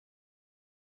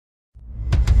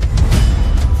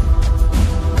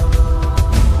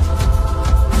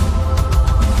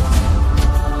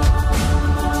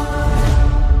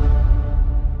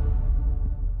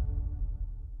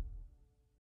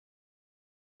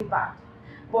bad,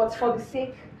 but for the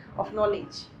sake of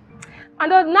knowledge.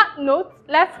 And on that note,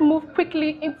 let's move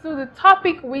quickly into the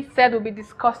topic we said will be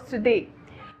discussed today.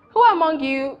 Who among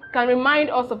you can remind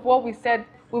us of what we said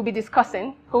we'll be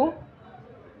discussing? Who?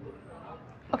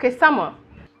 Okay, Samuel.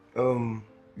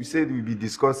 We said we'll be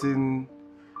discussing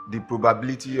the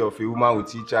probability of a woman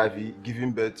with HIV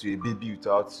giving birth to a baby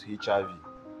without HIV.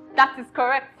 That is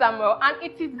correct, Samuel, and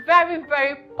it is very,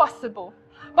 very possible.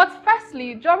 But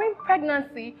firstly, during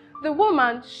pregnancy, the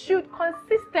woman should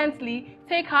consistently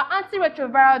take her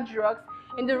antiretroviral drugs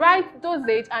in the right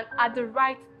dosage and at the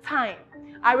right time.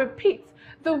 I repeat,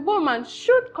 the woman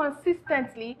should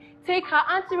consistently take her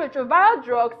antiretroviral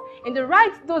drugs in the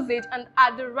right dosage and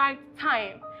at the right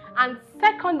time. And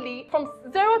secondly, from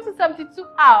 0 to 72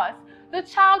 hours, the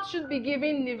child should be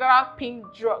given nevirapine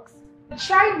drugs. The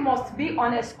child must be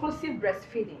on exclusive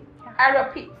breastfeeding. I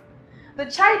repeat, the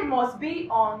child must be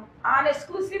on an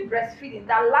exclusive breastfeeding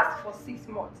that lasts for 6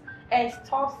 months and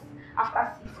stops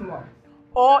after 6 months.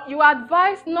 Or you are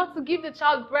advised not to give the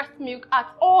child breast milk at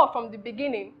all from the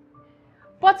beginning.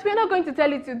 But we're not going to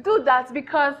tell you to do that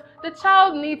because the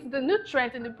child needs the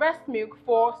nutrients in the breast milk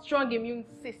for strong immune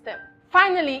system.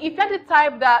 Finally, if you're the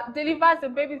type that delivers the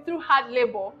baby through hard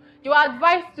labor, you are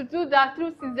advised to do that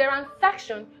through cesarean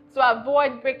section to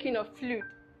avoid breaking of fluid.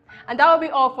 And that will be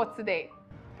all for today.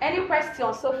 Any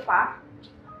questions so far?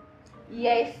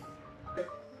 Yes.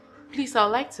 Please, I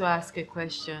would like to ask a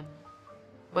question,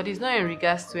 but it's not in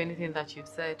regards to anything that you've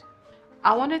said.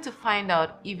 I wanted to find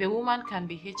out if a woman can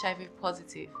be HIV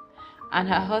positive and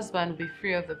her husband will be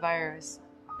free of the virus.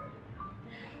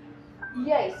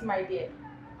 Yes, my dear.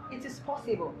 It is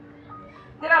possible.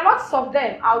 There are lots of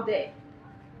them out there.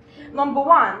 Number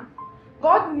one,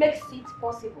 God makes it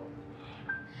possible.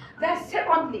 Then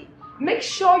secondly, make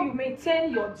sure you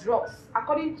maintain your drugs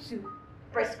according to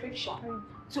prescription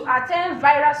to attain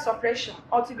viral suppression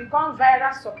or to become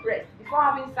viral suppressed before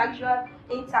having sexual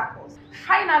intercourse.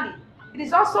 Finally, it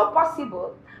is also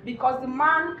possible because the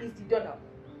man is the donor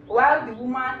while the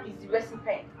woman is the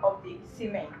recipient of the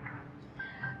semen.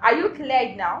 Are you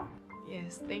clear now?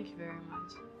 Yes, thank you very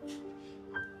much.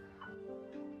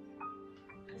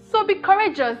 So be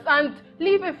courageous and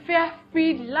live a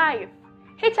fear-free life.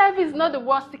 HIV is not the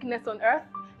worst sickness on earth.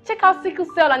 Check out sickle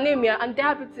cell anemia and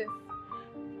diabetes.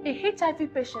 A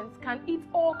HIV patient can eat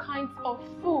all kinds of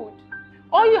food.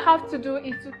 All you have to do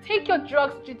is to take your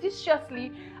drugs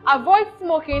judiciously, avoid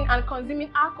smoking and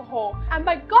consuming alcohol, and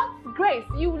by God's grace,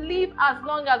 you will live as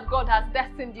long as God has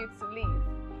destined you to live.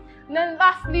 And then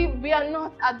lastly, we are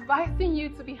not advising you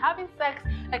to be having sex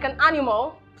like an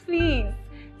animal. Please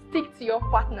stick to your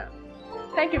partner.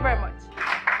 Thank you very much.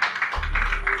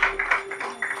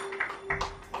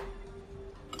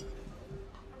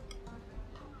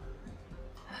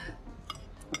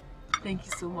 Thank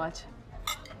you so much.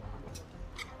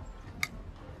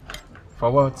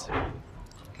 For what?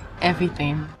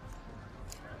 Everything.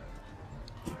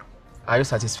 Are you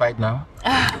satisfied now?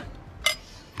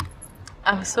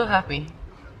 I'm so happy.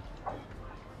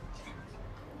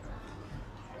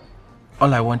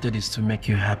 All I wanted is to make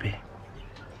you happy.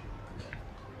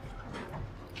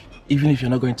 Even if you're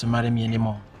not going to marry me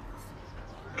anymore.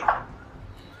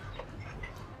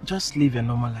 Just live a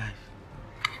normal life.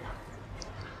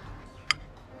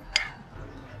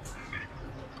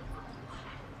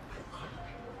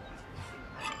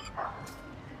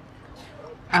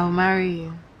 I'll marry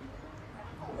you.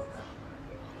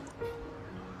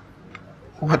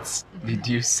 What did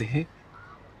you say?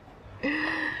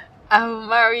 I'll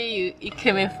marry you,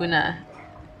 Ikemefuna.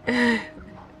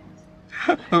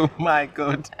 Oh my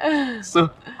God.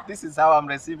 So, this is how I'm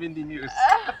receiving the news.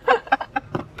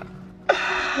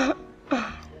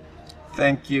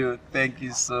 Thank you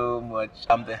so much.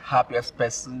 I'm the happiest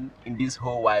person in this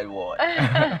whole wide world.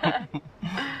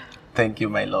 Thank you,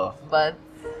 my love. But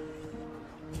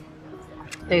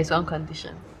there is one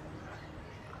condition.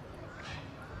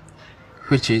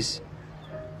 Which is?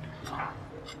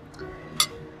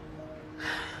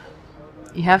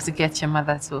 You have to get your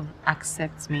mother to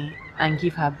accept me and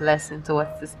give her blessing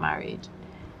towards this marriage.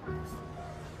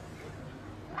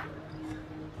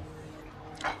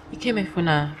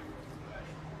 Ikemefuna,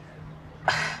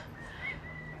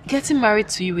 getting married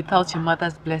to you without your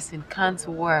mother's blessing can't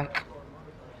work.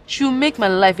 She'll make my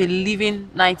life a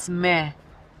living nightmare.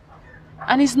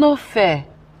 And it's not fair.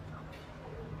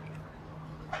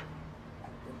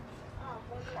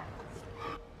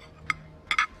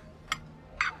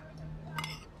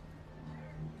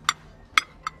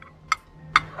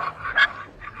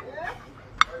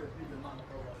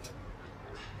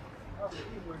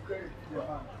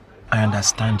 I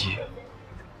understand you.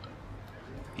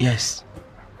 Yes,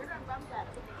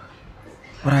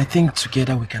 But I think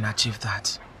together we can achieve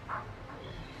that.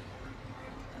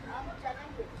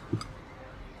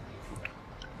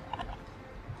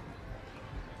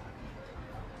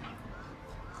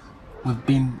 We've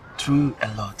been through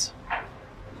a lot.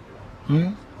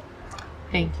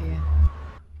 Thank you.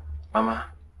 Mama,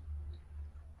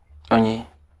 Onyi,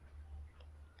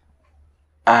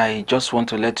 I just want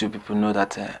to let you people know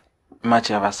that Nmachii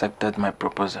have accepted my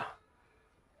proposal.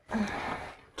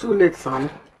 Too late, son.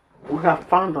 We have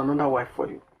found another wife for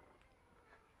you.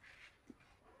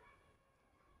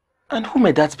 And who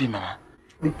may that be, Mama?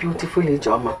 The beautiful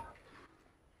Ijoma.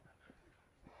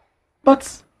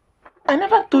 But I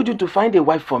never told you to find a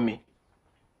wife for me.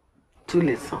 Too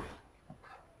late, son.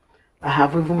 I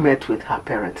have even met with her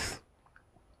parents.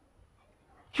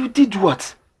 You did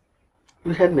what?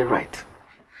 You heard me right.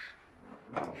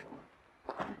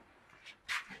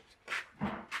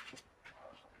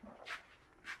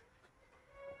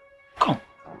 Come.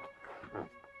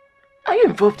 Are you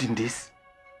involved in this?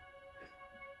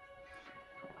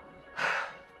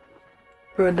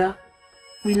 Brother,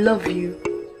 we love you.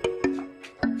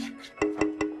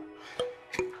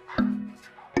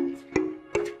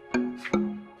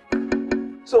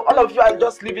 So all of you are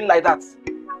just living like that?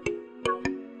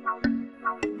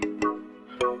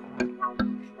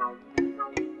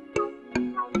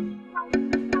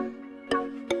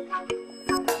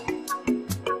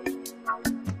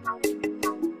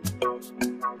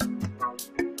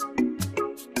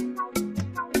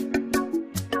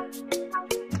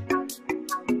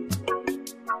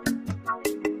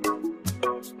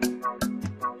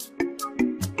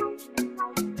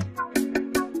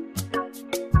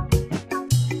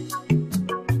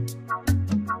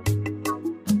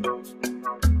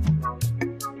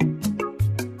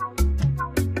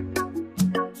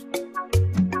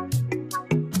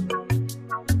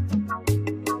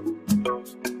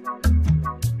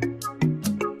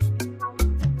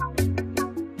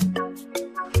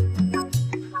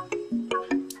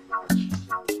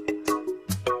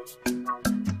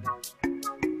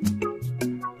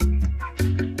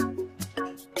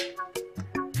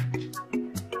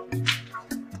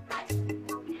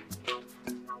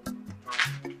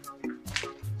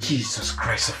 Jesus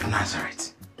Christ of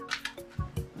Nazareth.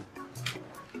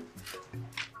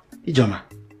 Ijoma,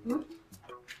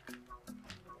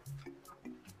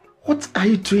 what are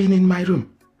you doing in my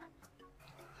room?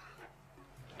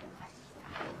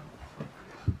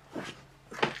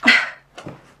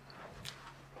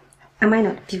 Am I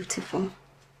not beautiful?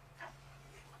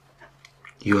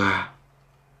 You are.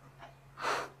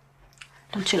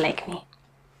 Don't you like me?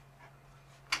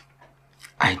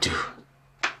 I do.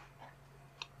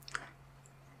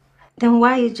 Then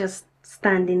why are you just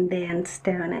standing there and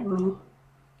staring at me?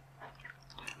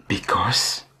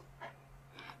 Because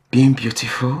being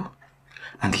beautiful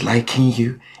and liking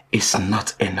you is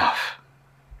not enough.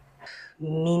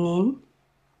 Meaning?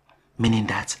 Meaning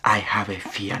that I have a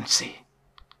fiancé.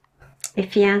 A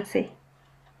fiancé?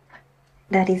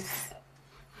 That is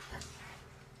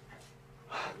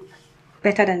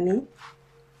better than me?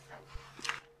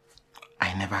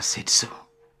 I never said so.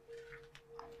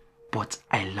 But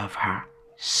I love her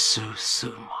so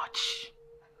much.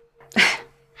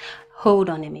 Hold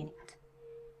on a minute.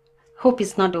 Hope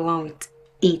it's not the one with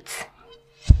 8.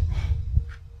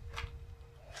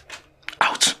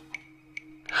 Out.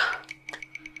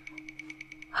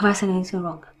 Have I said anything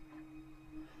wrong?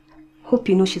 Hope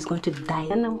you know she's going to die.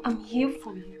 And I'm here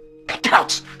for you. Get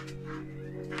out.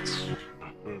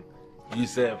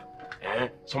 Yourself.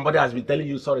 Somebody has been telling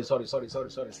you sorry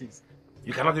since.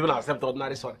 You cannot even accept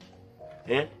ordinary sorry.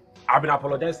 I've been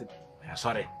apologizing. Yeah,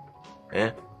 sorry.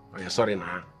 Yeah, sorry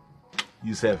now.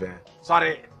 You say,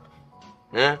 sorry.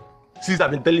 Since I've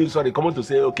been telling you sorry, come on to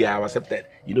say, okay, I've accepted.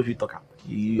 You know if you talk up.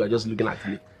 You are just looking at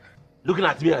me. Looking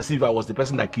at me as if I was the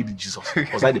person that killed Jesus.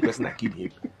 Was I the person that killed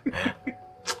him?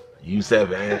 You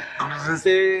say,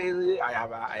 say, I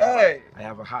have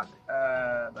a heart.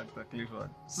 Dr. Clifford.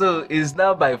 So it's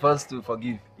now by force to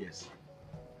forgive? Yes.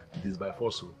 It is by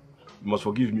force. You must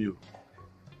forgive me.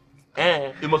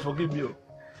 You must forgive me.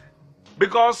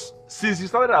 Because since you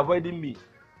started avoiding me,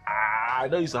 I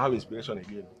don't used to have inspiration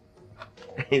again.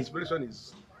 Inspiration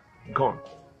is gone.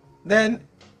 Then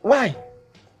why?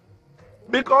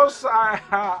 Because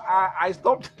I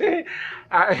stopped.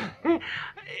 I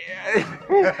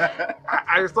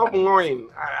stopped knowing.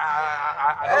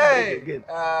 I don't again.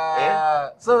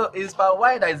 So it's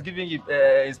Pawai that is giving you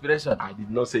inspiration? I did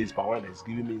not say it's Pawai that is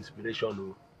giving me inspiration.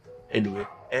 No. Anyway.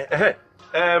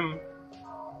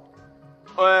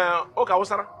 Okay, what's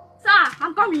that? Sir,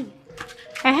 I'm coming.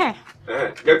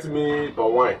 Get me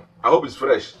Pawai. I hope it's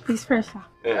fresh. It's fresh, sir.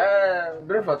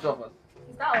 Bring for two of us.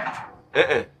 Is that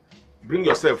all? Bring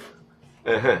yourself.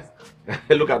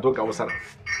 Look at Don Kawasara.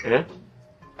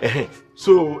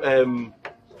 So,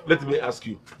 let me ask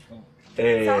you.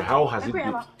 How has it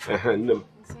been?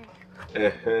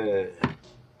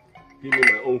 Give me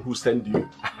my own. Who sent you?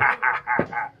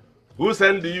 Who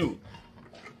sent you?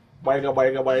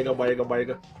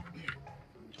 Baiga.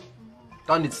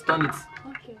 Turn it.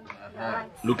 Okay.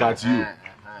 Look at you.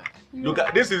 Look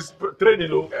at this is training,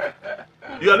 you know.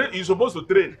 You're supposed to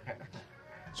train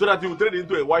so that you will train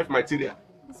into a wife material.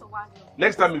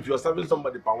 Next time, if you're serving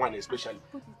somebody palm wine, especially,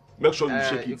 make sure you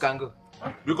shake it. You can go.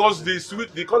 Because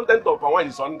the content of palm wine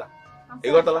is under.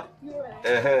 You got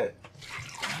that?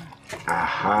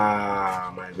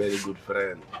 Aha, my very good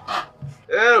friend.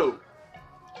 Oh.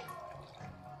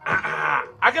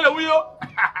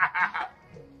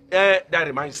 That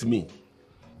reminds me.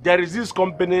 There is this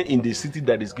company in the city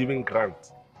that is giving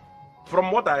grants.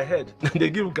 From what I heard,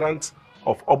 they give grants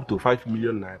of up to 5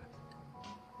 million naira,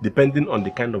 depending on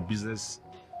the kind of business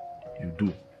you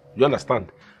do. You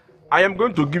understand? I am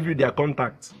going to give you their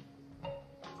contact.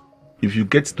 If you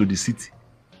get to the city,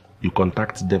 you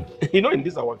contact them. You know, in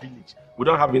this our village, we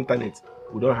don't have internet,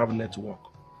 we don't have network.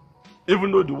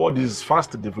 Even though the world is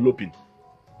fast developing,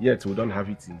 yet we don't have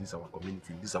it in this our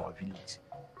community, in this our village.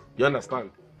 You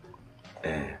understand?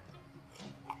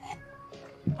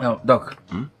 Now, Doc,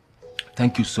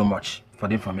 thank you so much for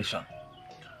the information.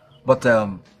 But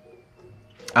I'm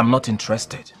not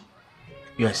interested.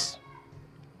 Yes.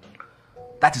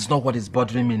 That is not what is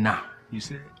bothering me now. You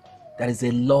say? There is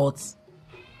a lot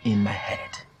in my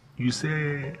head. You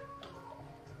say?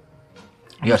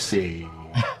 Yes.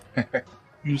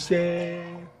 You say?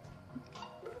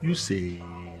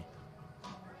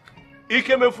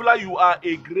 Ikemefuna, you are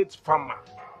a great farmer.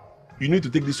 You need to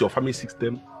take this your farming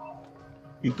system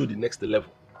into the next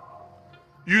level.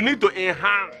 You need to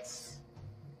enhance.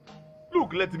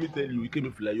 Look, let me tell you,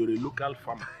 Ikemefuna, you're a local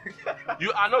farmer.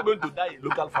 You are not going to die a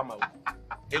local farmer.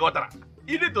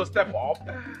 You need to step up.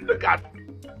 Look at.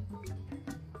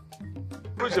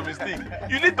 Push a mistake.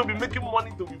 You need to be making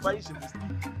money to be buying a mistake.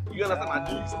 You understand what I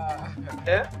do?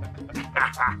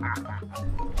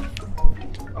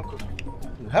 Uncle,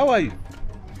 how are you?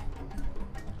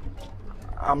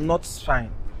 I'm not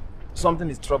fine. Something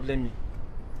is troubling me.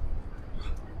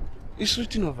 It's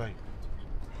written over you.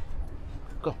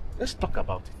 Come, let's talk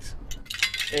about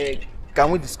it.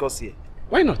 Can we discuss here?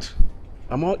 Why not?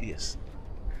 I'm all ears.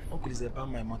 Uncle, it's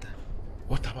about my mother.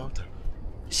 What about her?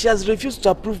 She has refused to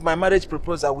approve my marriage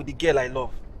proposal with the girl I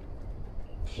love.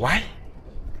 Why?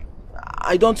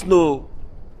 I don't know.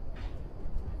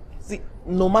 See,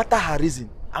 no matter her reason,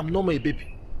 I'm no more a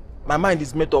baby. My mind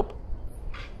is made up.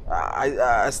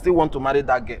 I still want to marry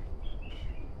that girl.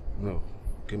 No,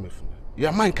 Ikemefuna.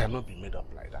 Your mind cannot be made up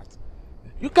like that.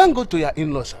 You can't go to your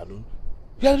in-laws alone.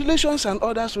 Your relations and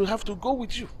others will have to go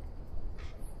with you.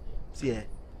 See,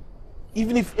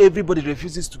 even if everybody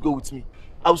refuses to go with me,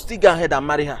 I'll still go ahead and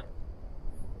marry her.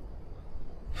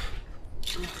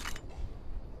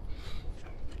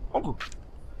 Uncle,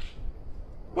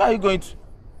 where are you going to?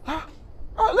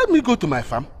 Let me go to my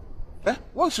farm.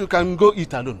 Once you can go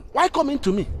eat alone, why coming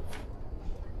to me?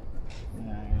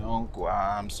 Uncle,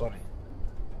 I'm sorry.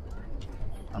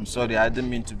 I'm sorry, I didn't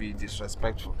mean to be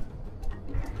disrespectful.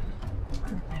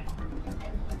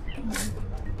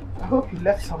 I hope you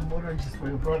left some oranges for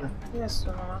your brother. Yes,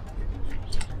 sir.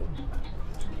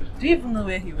 Do you even know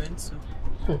where he went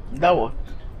to? That one?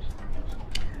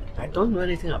 I don't know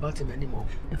anything about him anymore.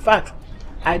 In fact,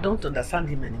 I don't understand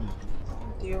him anymore.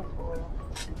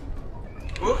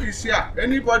 Oh, is here.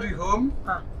 Anybody home?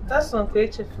 That's Uncle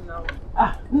Ikemefuna.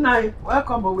 Nai,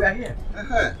 welcome, but we are here.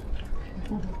 Welcome.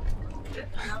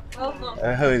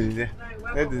 How is it?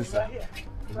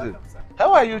 Good.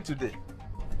 How are you today?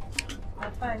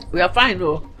 I'm fine. We are fine,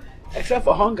 though, except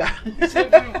for hunger. It's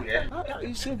everywhere.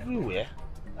 It's everywhere.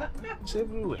 It's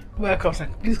everywhere. Welcome, sir.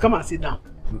 Please come and sit down.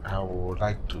 I would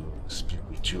like to speak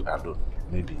with you alone,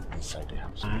 maybe inside the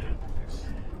house.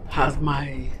 Has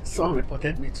my son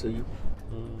reported me to you?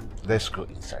 Let's go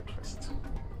inside first.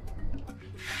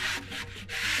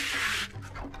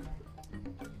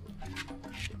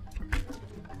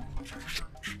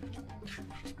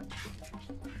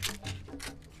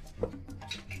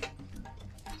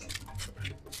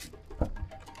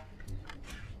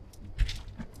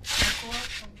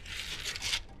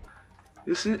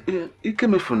 You see,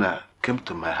 Ikemefuna came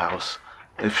to my house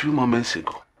a few moments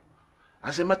ago.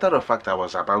 As a matter of fact, I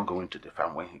was about going to the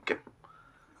farm when he came.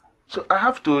 So I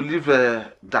have to leave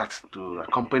that to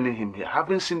accompany him here,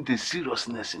 having seen the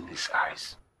seriousness in his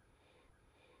eyes.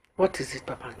 What is it,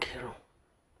 Papa Nkero?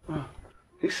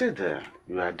 He said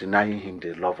you are denying him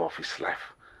the love of his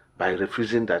life by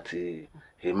refusing that he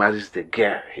marries the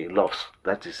girl he loves.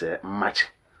 That is Nmachii.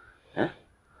 Eh?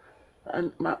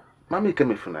 And Mami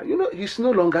Ikemefuna, you know, he's no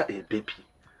longer a baby.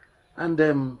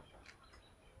 And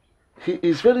he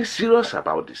is very serious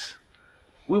about this.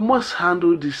 We must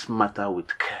handle this matter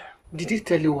with care. Did he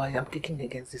tell you why I'm kicking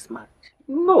against this marriage?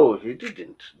 No, he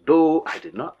didn't. Though I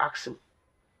did not ask him.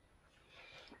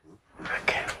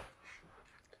 Okay.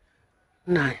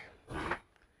 Now,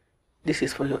 this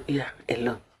is for your ear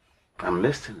alone. I'm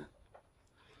listening.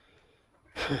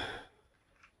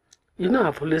 You know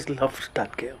I've always loved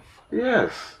that girl.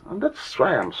 Yes, and that's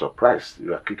why I'm surprised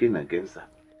you are kicking against her.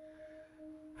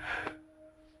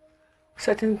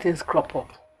 Certain things crop up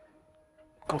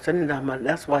concerning that man.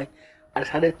 That's why I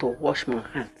decided to wash my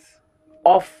hands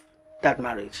off that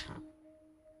marriage.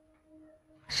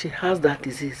 She has that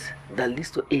disease that leads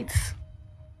to AIDS.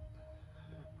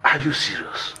 Are you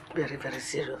serious? Very, very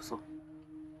serious.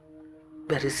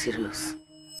 Very serious.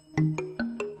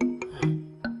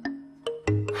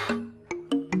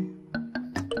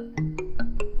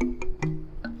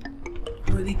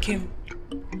 Really, Kim,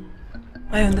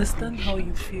 I understand how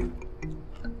you feel.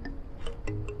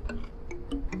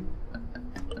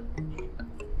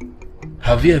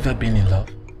 Have you ever been in love?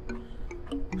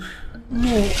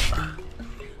 No.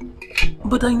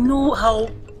 But I know how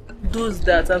those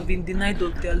that have been denied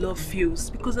of their love feels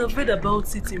because I've read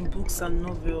about it in books and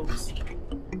novels.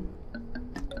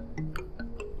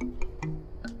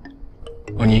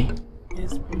 Onyi?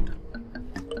 Yes, brother.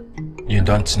 You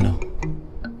don't know.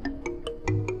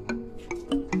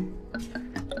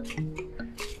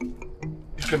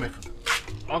 Ikemefuna,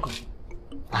 Uncle,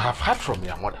 I have heard from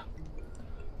your mother.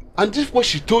 And if what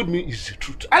she told me is the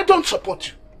truth, I don't support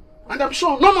you. And I'm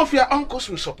sure none of your uncles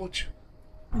will support you.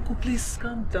 Uncle, please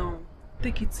calm down.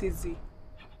 Take it easy.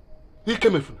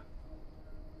 Ikemefuna,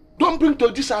 don't bring to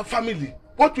this our family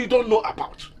what we don't know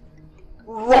about.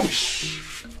 Rubbish!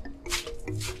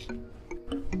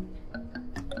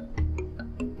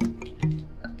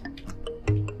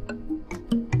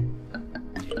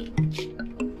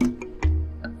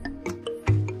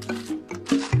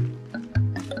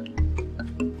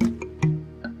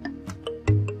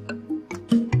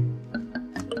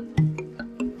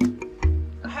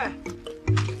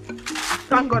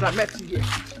 Thank God I met you here.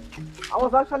 I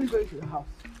was actually going to your house.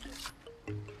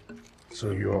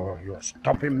 So you're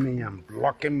stopping me and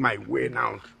blocking my way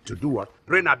now to do what?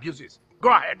 Brain abuses. Go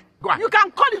ahead. Go ahead. You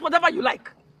can call it whatever you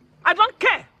like. I don't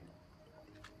care.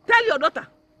 Tell your daughter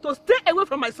to stay away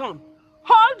from my son.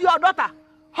 Hold your daughter.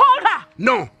 Hold her.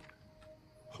 No.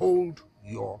 Hold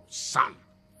your son.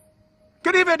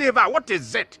 Kedivediva, what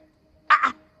is it?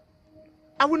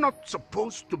 Are we not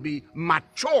supposed to be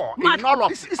mature in all of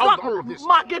this? All of this?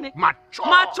 Mature. Mature.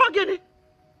 Mature.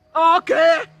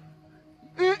 Okay.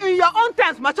 In your own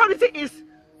terms, maturity is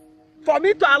for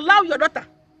me to allow your daughter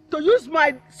to use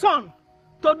my son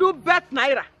to do bet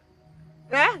naira.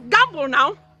 Eh? Gamble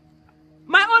now.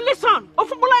 My only son.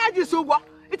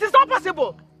 It is not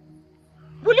possible.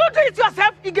 Will you do it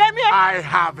yourself? I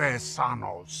have a son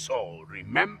also,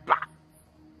 remember?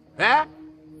 Eh?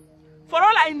 For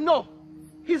all I know,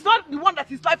 he's not the one that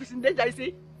his life is in danger, you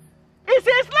see? Is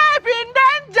his life in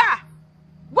danger?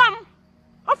 One,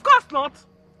 of course not.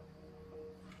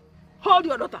 Hold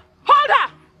your daughter. Hold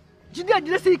her! Hold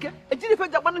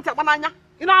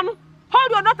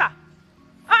your daughter.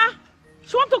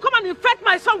 She wants to come and infect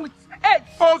my son with AIDS.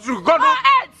 AIDS!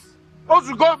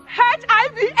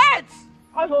 HIV AIDS!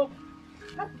 I hope.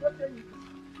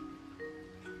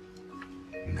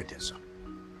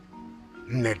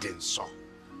 Nedinso.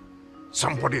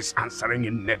 Somebody is answering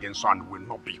in Nedinso and will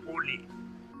not be holy.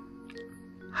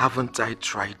 Haven't I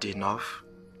tried enough?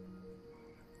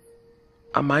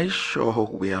 Am I sure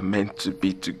we are meant to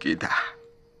be together?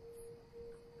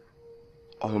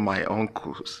 All my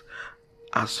uncles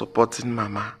are supporting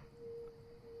Mama.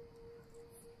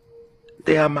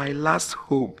 They are my last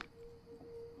hope.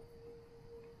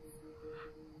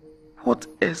 What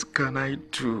else can I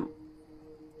do?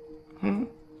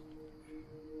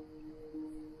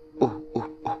 Oh.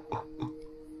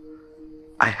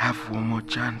 I have one more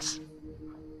chance.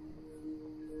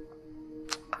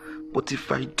 But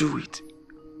if I do it,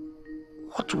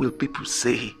 what will people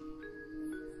say?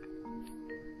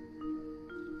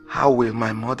 How will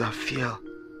my mother feel?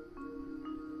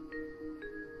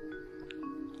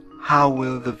 How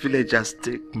will the villagers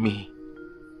take me?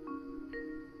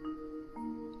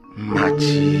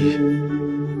 Nmachii.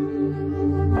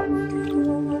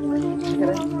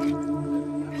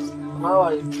 How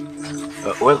are you?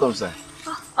 Welcome, sir.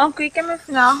 Uncle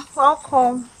Ikemefuna,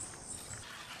 welcome.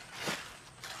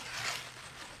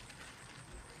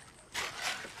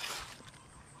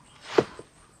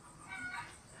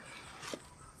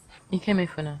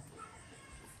 Ikemefuna,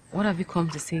 what have you come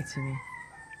to say to me?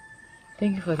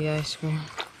 Thank you for the ice cream.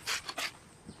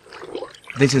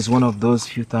 This is one of those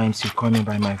few times you call me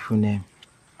by my full name.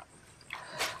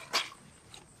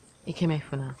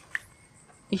 Ikemefuna,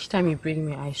 each time you bring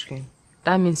me ice cream,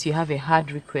 that means you have a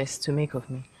hard request to make of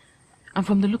me. And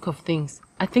from the look of things,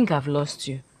 I think I've lost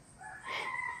you.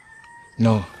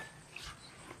 No,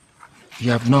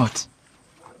 you have not.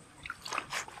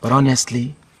 But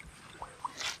honestly,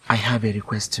 I have a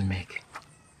request to make.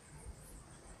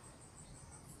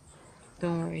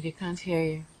 Don't worry, they can't hear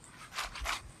you.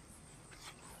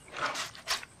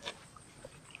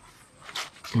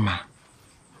 Ma,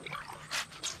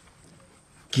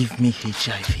 give me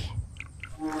HIV.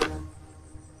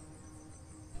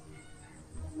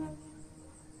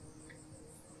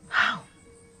 How?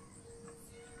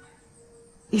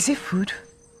 Is it food?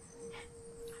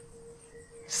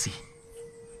 See,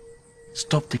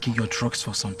 stop taking your drugs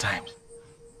for some time.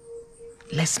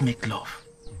 Let's make love.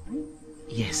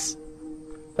 Yes.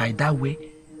 By that way,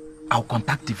 I'll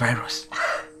contact the virus.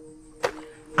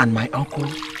 And my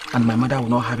uncle and my mother will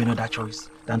not have any other choice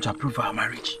than to approve our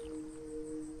marriage.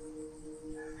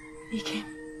 Ikem,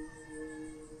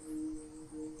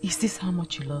 is this how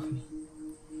much you love me?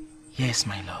 Yes,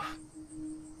 my love.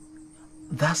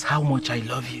 That's how much I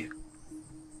love you.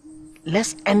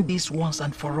 Let's end this once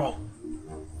and for all.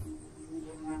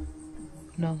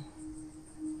 No.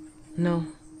 No.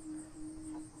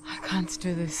 I can't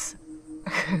do this.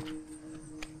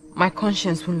 My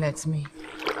conscience won't let me.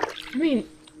 I mean,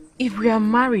 if we are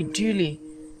married duly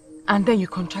and then you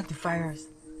contract the virus,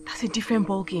 that's a different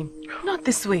ballgame. Not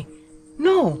this way.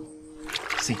 No.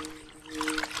 See,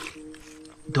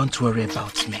 don't worry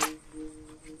about me.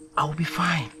 I'll be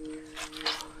fine.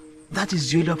 That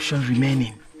is the only option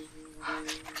remaining.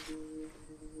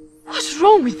 What's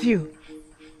wrong with you?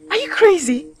 Are you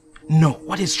crazy? No,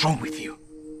 what is wrong with you?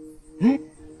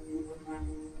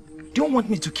 Do you want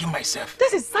me to kill myself?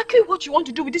 That's exactly what you want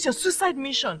to do with this, your suicide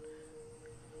mission.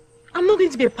 I'm not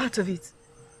going to be a part of it.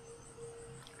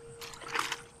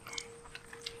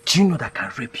 Do you know that I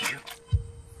can rape you?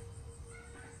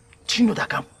 Do you know that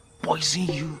I can poison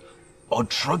you or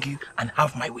drug you and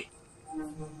have my way?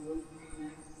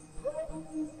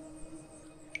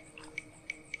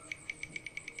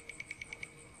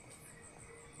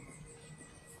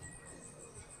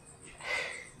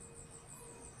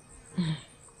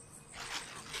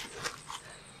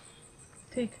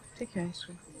 Take your ice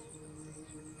cream.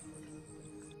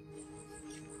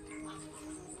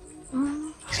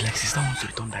 It's like sister wants to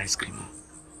return the ice cream.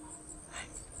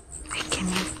 Hey,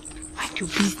 Kenny, mind your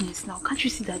business now. Can't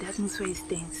you see that the atmosphere is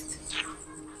tense?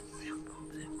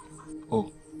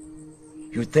 Oh,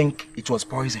 you think it was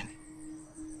poison?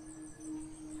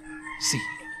 See,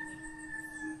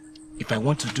 if I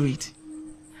want to do it,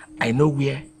 I know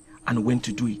where and when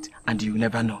to do it, and you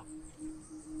never know.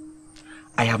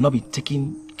 I have not been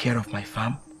taking care of my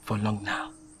farm for long now.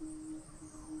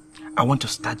 I want to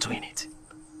start doing it.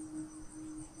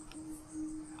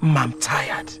 I'm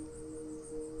tired.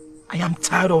 I am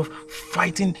tired of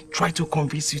fighting, trying to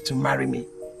convince you to marry me.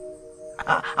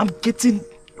 I'm getting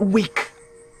weak.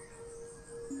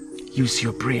 Use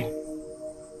your brain.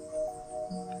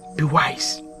 Be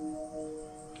wise.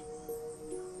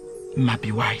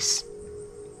 Be wise.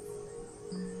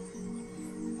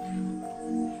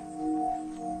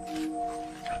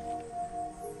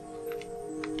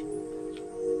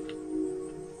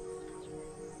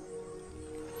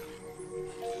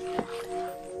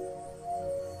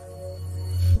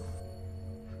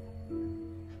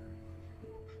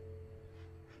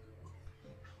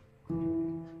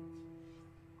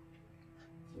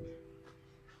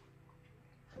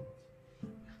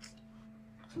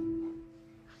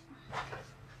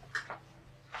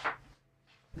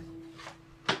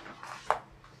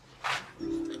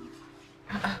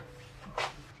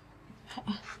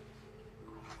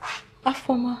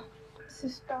 Afoma.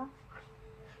 Sister,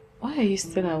 Why are you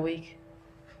still awake?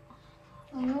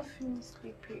 I'm not feeling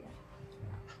sleepy.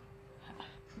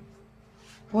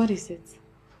 What is it?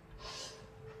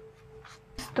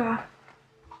 Sister,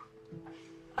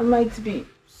 I might be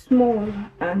small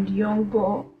and young,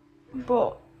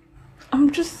 but I'm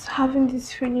just having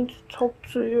this feeling to talk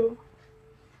to you.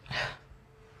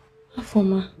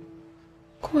 Afoma,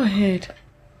 go ahead.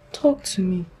 Talk to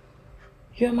me.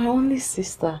 You're my only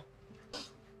sister.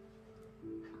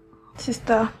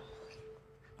 Sister,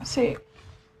 see,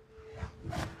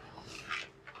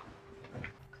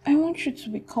 I want you to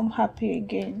become happy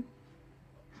again.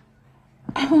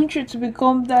 I want you to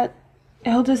become that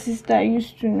elder sister I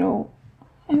used to know.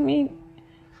 I mean,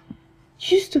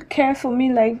 she used to care for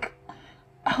me like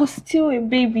I was still a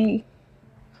baby.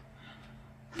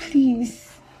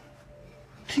 Please,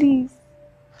 please,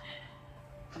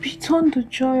 return the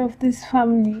joy of this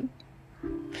family.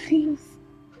 Please.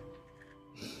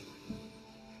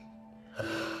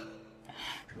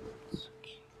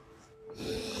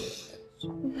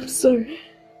 I'm sorry.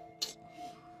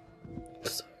 I'm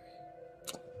sorry.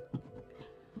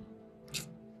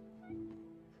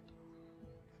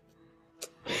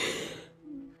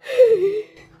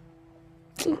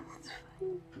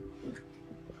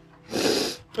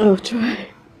 I'll try.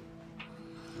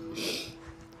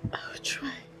 I'll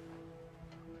try.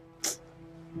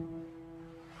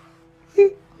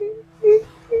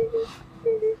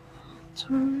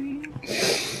 Sorry.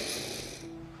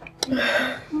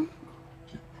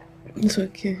 It's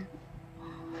okay.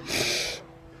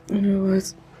 You know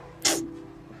what?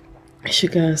 I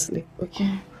should go and sleep,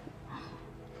 okay?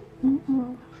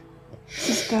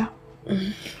 Sister,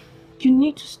 you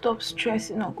need to stop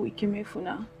stressing Uncle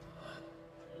Ikemefuna.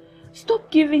 Stop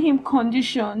giving him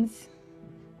conditions.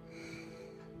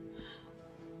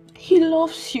 He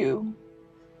loves you.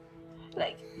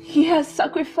 Like, he has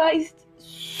sacrificed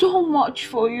so much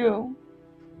for you.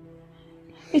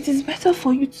 It is better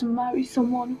for you to marry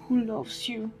someone who loves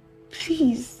you.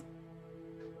 Please.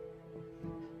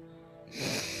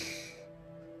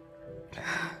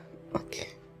 Okay.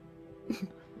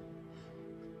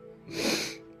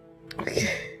 Okay.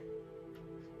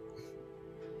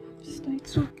 Sister,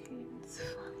 it's okay. It's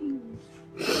fine.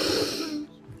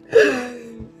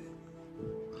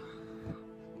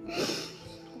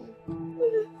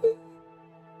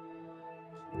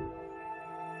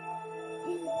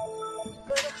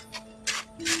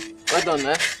 Well done,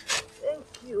 eh? Thank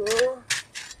you.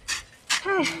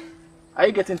 Hey. Are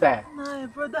you getting tired? My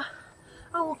brother,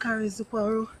 I won't carry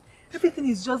Zuparu. Everything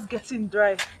is just getting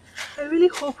dry. I really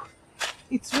hope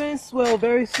it rains well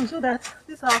very soon so that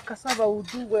this our cassava will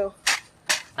do well.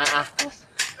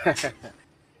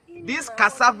 This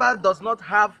cassava does not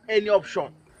have any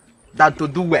option than to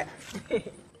do well.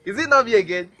 Is it not me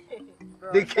again?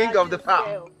 Bro, the king of the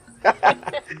farm.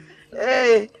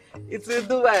 Hey, it will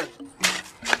do well.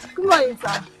 Good morning,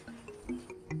 sir.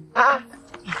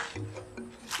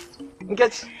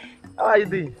 Nkechi, how are you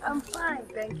doing? I'm fine,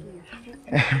 thank you.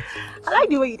 I like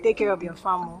the way you take care of your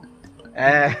farm.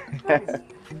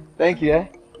 Thank you, eh?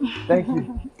 Thank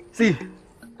you. See,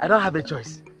 I don't have a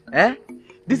choice. Eh?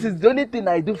 This is the only thing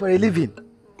I do for a living.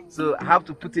 So I have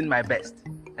to put in my best.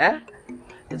 Eh?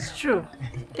 It's true.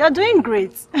 You're doing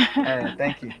great.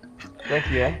 Thank you.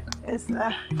 Thank you, eh? Yes,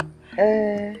 sir.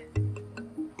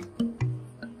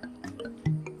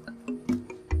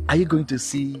 Are you going to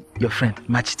see your friend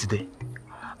Nmachii today?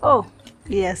 Oh,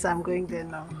 yes, I'm going there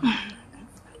now.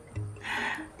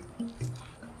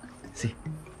 See,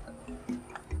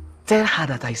 tell her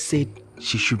that I said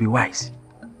she should be wise.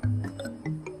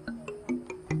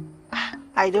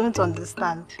 I don't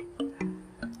understand.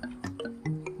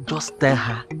 Just tell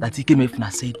her that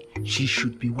Ikemefuna said she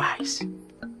should be wise.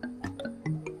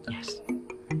 Yes.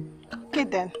 Okay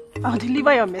then, I'll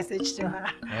deliver your message to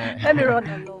her. Let me run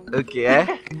along. Okay,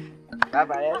 eh?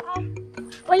 Bye-bye.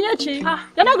 Nmachii,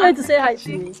 you're not going to say hi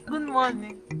to me. Good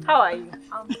morning. How are you?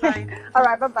 I'm fine. All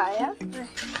right, bye-bye. Yeah?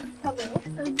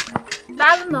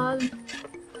 Hello.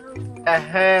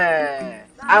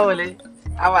 Awole,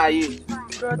 how are you?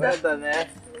 Brother, Well done, eh?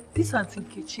 this Auntie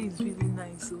Nkechi is really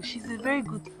nice. So she's a very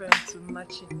good friend to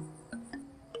Nmachii.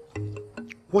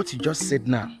 What you just said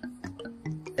now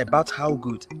about how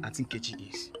good Auntie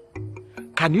Nkechi is,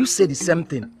 can you say the same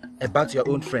thing about your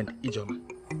own friend Ijoma?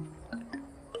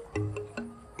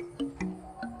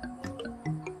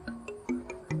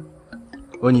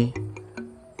 Onyi,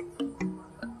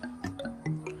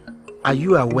 are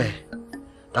you aware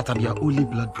that I'm your only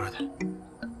blood brother?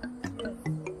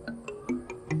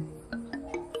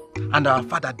 And our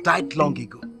father died long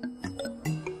ago.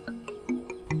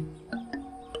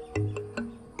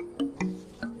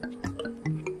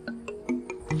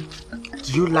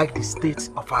 Do you like the state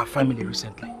of our family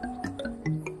recently?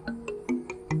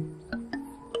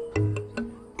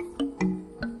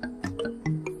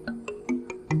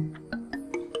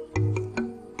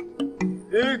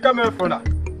 Ikemefuna,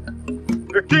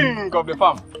 the king of the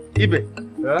farm. Ibe.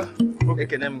 Yeah?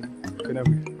 Ekenem.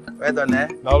 Ekenem. Well done, eh?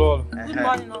 Nalo. Good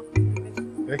morning.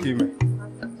 Thank you, man.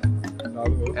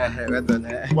 Nalo. Well done,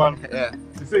 eh? One. Yeah.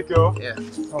 You say, Kyo? Yeah.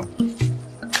 Oh.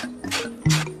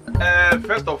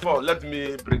 First of all, let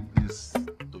me bring this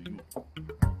to you.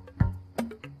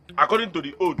 According to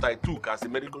the oath I took as a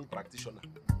medical practitioner,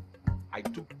 I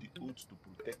took the oath to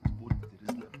protect both the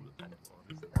reasonable and the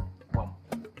unreasonable. Wow.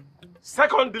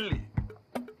 Secondly,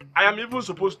 I am even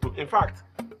supposed to, in fact,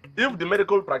 if the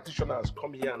medical practitioners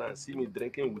come here and see me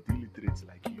drinking with illiterates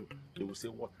like you, they will say,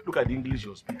 what? Look at the English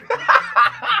you're speaking.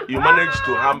 You managed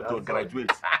to harm to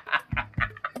graduate.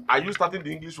 Are you starting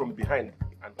the English from behind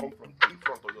and come from the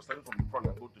front, or you're starting from the front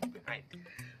and go to the behind?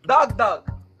 Dog.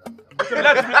 Okay,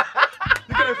 let me.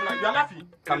 You're laughing.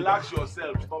 Relax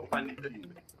yourself. Stop panicking.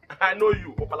 I know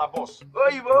you, Opala boss.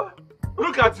 Oyibo.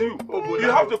 Look at you. You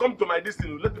have to come to my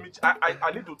destiny. Let me.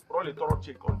 I need to run a thorough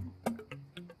check on you.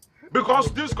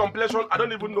 Because this complexion, I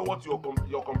don't even know what your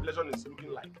complexion is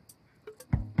looking like.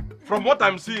 From what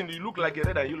I'm seeing, you look like a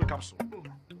red and yellow capsule. Do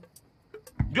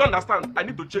you understand? I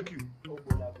need to check you.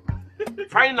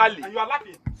 Finally. And you are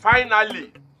laughing.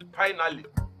 Finally.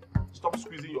 Stop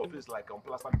squeezing your face like on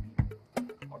plaster.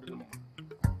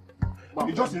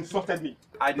 You just insulted me.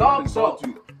 I didn't insult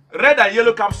you. Red and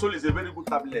yellow capsule is a very good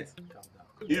tablet.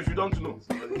 If you don't know.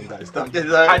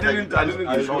 I didn't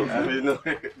insult you.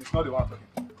 It's not the one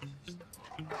talking.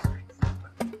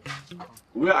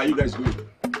 Where are you guys going?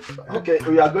 Okay,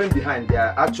 we are going behind.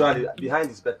 Yeah, actually,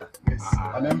 behind is better. Yes,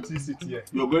 an empty seat here.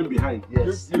 You're going behind?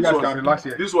 Yes. You guys can relax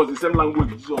here. This was the same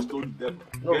language Jesus told the devil.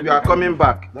 No, we are coming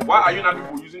back. Why are you not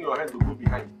people using your hand to go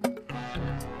behind?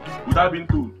 Without being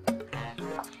told.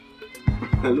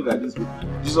 Look at this people.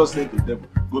 Jesus said to the devil,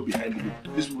 go behind me.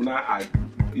 These people now are,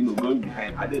 going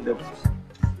behind. Are they devils?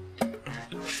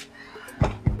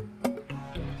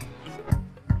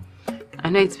 I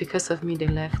know it's because of me they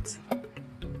left.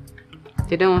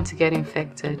 They don't want to get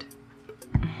infected.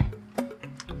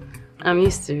 I'm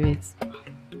used to it.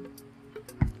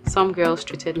 Some girls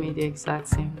treated me the exact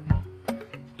same way.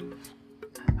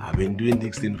 I've been doing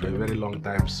this thing for a very long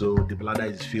time, so the bladder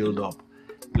is filled up.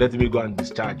 Let me go and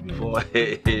discharge before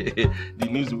the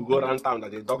news will go around town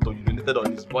that a doctor urinated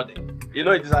on his body. You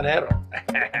know, it is an error.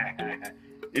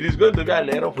 It is going to be an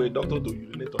error for a doctor to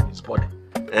urinate on his body.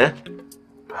 Eh?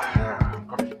 I'm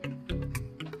coming.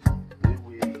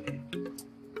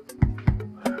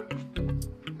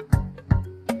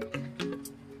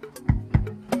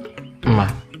 Ma,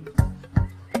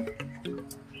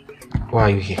 why are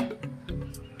you here?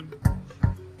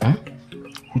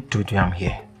 Who told you I'm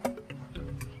here?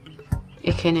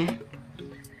 Ikene.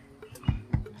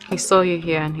 He saw you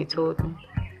here and he told me.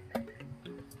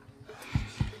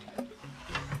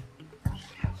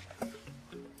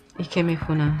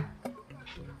 Ikemefuna,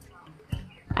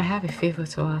 I have a favor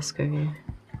to ask of you.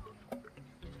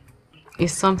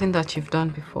 It's something that you've done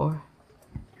before,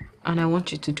 and I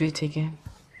want you to do it again.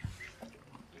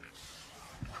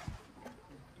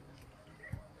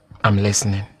 I'm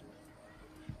listening.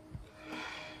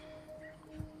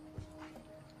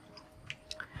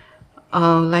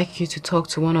 I'd like you to talk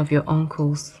to one of your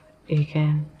uncles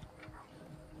again.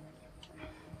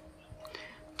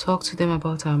 Talk to them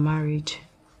about our marriage.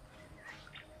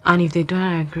 And if they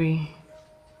don't agree,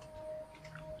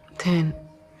 then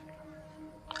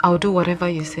I'll do whatever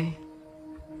you say.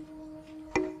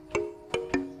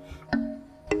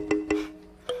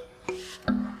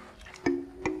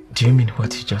 Do you mean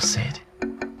what you just said?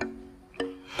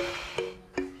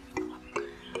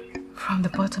 From the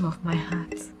bottom of my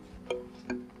heart.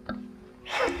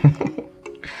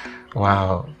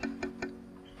 Wow.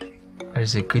 That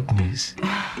is a good news.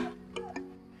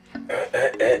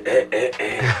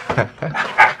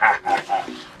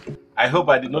 I hope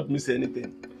I did not miss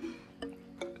anything.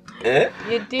 Eh?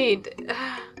 You did.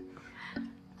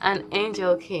 An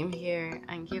angel came here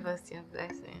and gave us your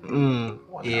blessing.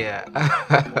 Yeah.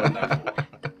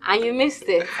 And you missed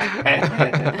it.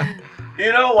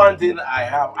 You know one thing I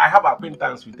have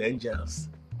acquaintance with angels.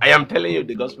 I am telling you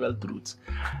the gospel truth.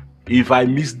 If I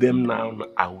miss them now,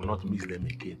 I will not miss them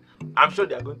again. I'm sure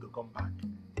they are going to come back.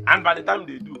 And by the time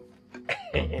they do,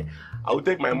 I will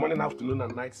take my morning, afternoon,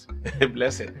 and night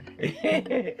blessing.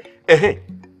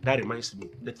 That reminds me,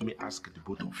 let me ask the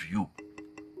both of you.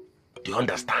 Do you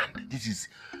understand? This is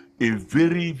a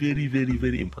very, very, very,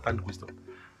 very important question.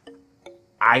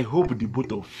 I hope the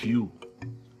both of you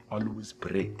always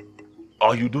pray.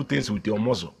 Or you do things with your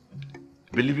muscle,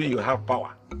 believing you have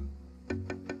power.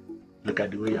 Look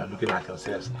at the way you are looking at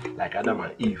yourselves, like Adam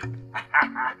and Eve.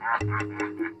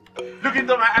 Look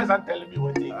into my eyes and tell me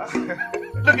what it is.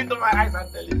 Look into my eyes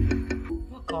and tell me.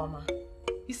 Look, Alma,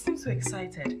 you seem so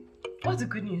excited. What's the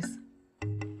good news?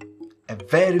 A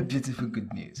very beautiful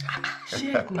good news.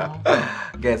 Share it now.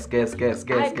 Guess. I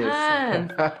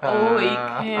can't. Oh,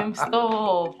 Ikem,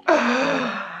 stop.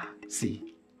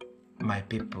 See, my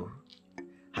people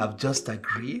have just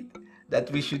agreed that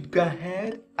we should go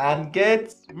ahead and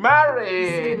get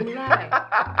married.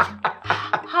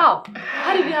 How?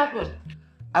 How did it happen?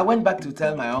 I went back to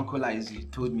tell my uncle as you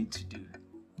told me to do.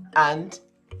 And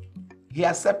he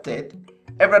accepted.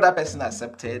 Every other person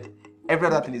accepted. Every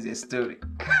other thing is a story.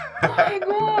 Oh my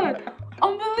God.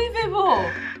 Unbelievable.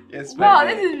 Yes, wow,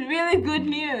 this is really good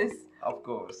news. Of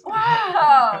course.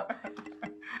 Wow.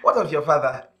 What of your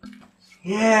father?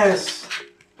 Yes.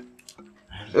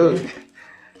 Oh,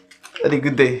 had a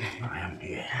good day. I am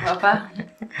here. Papa?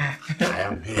 I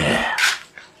am here.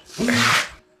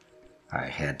 I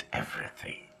heard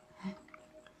everything.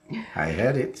 I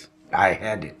heard it. I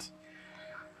heard it.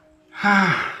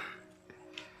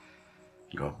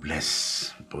 God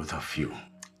bless both of you.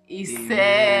 Ise.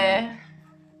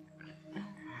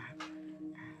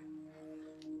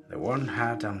 The one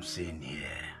heart I'm seeing here,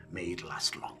 may it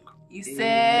last long. Ise.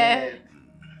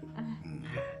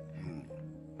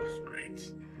 That's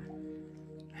great.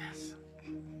 Yes.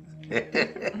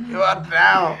 What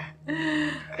now?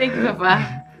 Thank you,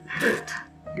 Papa.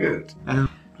 Good.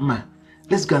 Ma,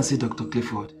 let's go and see Dr.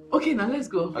 Clifford. Okay, now let's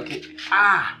go. Okay.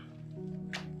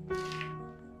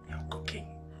 You're cooking.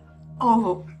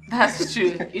 Oh, that's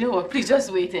true. You know what? Please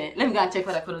just wait. Let me go and check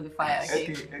what I put on the fire.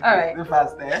 Okay. All right. Go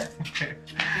fast there.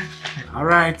 All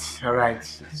right.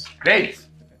 It's great.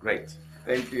 Great.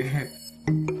 Thank you.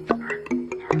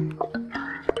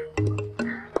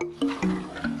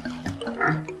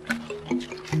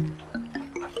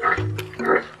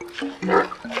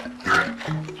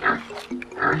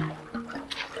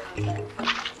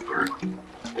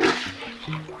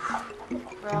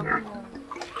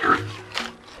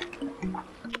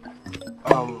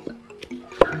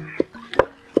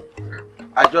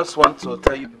 I just want to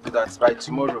tell you people that by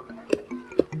tomorrow,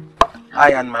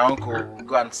 I and my uncle will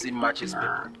go and see Nmachii's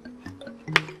people.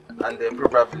 And they'll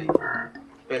probably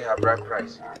pay her bride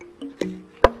price.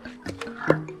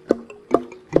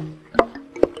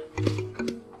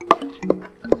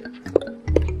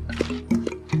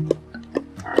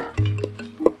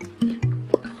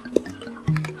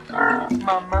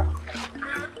 Mama,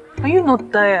 are you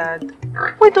not tired?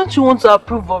 Why don't you want to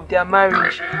approve of their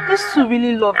marriage? These two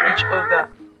really love each other.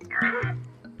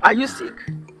 Are you sick?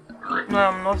 No,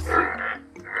 I'm not sick.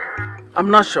 I'm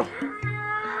not sure.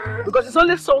 Because it's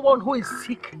only someone who is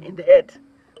sick in the head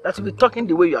that will be talking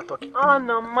the way you are talking. Oh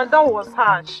no, ma, that was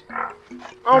harsh.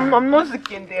 I'm not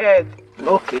sick in the head.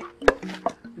 Okay.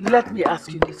 Let me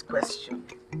ask you this question.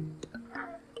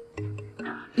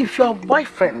 If your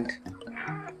boyfriend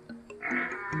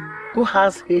who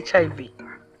has HIV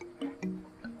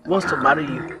wants to marry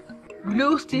you, will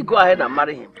you still go ahead and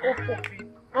marry him? Oh, Poppy.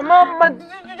 Mama,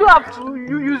 did you have to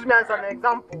use me as an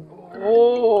example?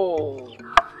 Oh,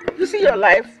 you see your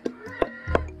life?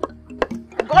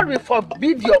 God will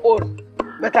forbid your own,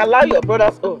 but allow your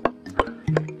brother's own.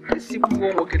 These people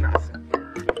won't work in us.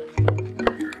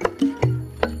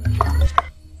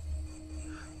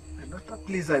 My daughter,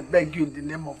 please, I beg you in the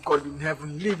name of God in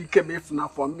heaven, leave Ikemefuna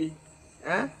for me.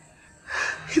 Eh?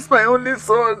 He's my only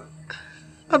son.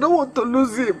 I don't want to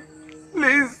lose him.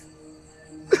 Please.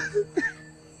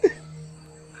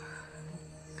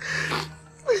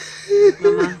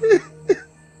 Mama,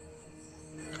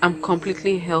 I'm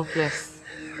completely helpless.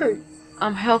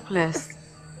 I'm helpless.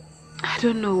 I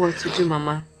don't know what to do,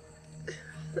 Mama.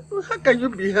 How can you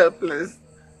be helpless?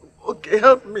 Okay,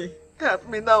 help me. Help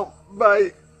me now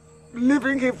by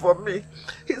leaving him for me.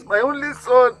 He's my only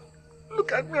son.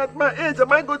 Look at me at my age.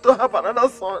 Am I going to have another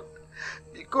son?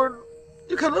 Because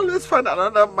you can always find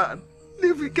another man.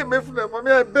 Leave Ikemefuna for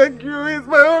me, I beg you. He's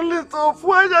my only son.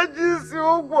 Please, I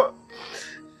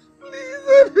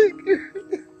beg you.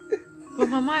 But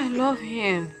Mama, I love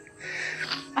him.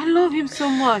 I love him so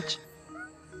much.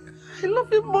 I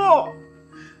love him more.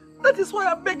 That is why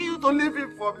I'm begging you to leave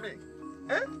him for me.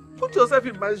 Eh? Put yourself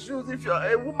in my shoes. If you're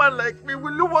a woman like me,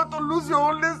 will you want to lose your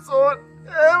only son?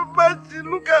 Nmachii,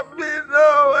 look at me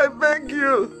now. I beg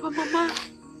you. But Mama,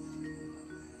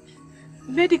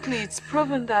 medically it's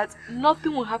proven that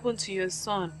nothing will happen to your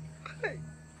son.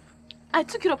 I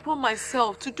took it upon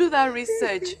myself to do that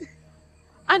research.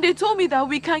 And they told me that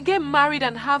we can get married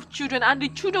and have children and the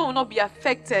children will not be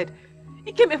affected.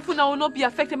 Ikemefuna will not be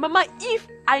affected. Mama, if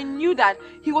I knew that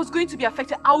he was going to be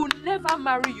affected, I would never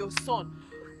marry your son.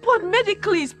 But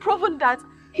medically it's proven that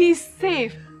he's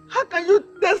safe. How can you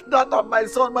test that on my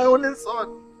son, my only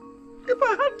son? If I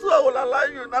had to, I will allow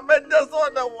you. Now, man, there's no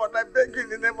other one. I beg you in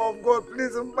the name of God,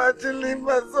 please, Nmachii, leave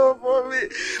my son for me.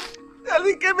 Tell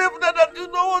Ikemefuna that you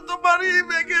don't want to marry him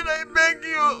again, I beg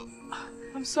you.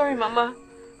 I'm sorry, Mama,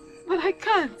 but I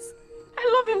can't. I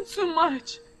love him too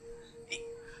much.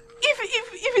 If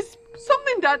it's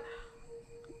something that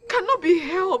cannot be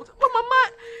helped. But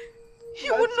Mama, he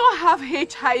would not have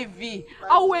HIV.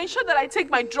 I will ensure that I take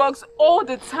my drugs all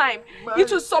the time.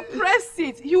 It will suppress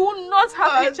it. He will not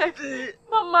have HIV.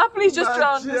 Mama, please just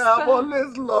try to understand. I've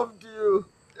always loved you.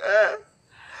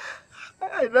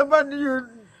 I never knew you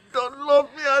don't love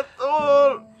me at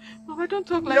all. Mama, don't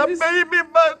talk like this. You're paying me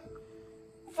back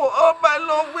for all my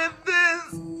love with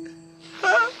this.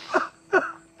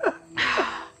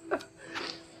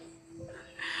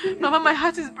 Mama, my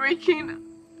heart is breaking.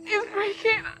 It's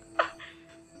breaking.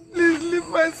 Please leave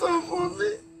my son for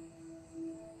me.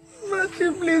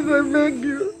 Nmachii, please, I beg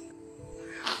you.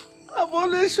 I've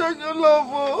always shown you love,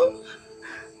 oh.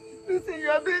 This thing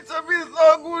you're doing to me is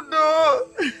not good, though.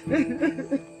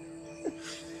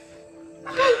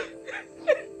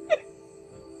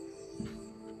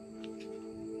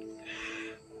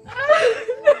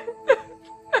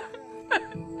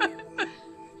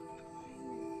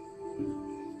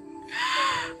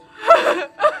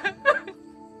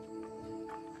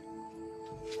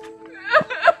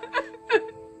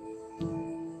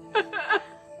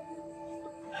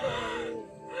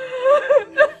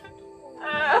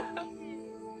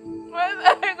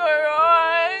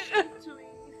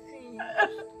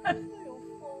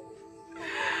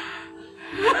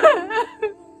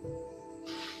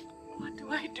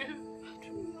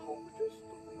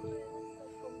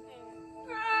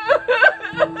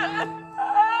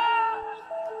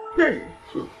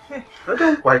 I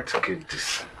don't quite get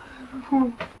this.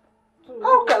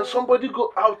 How can somebody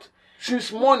go out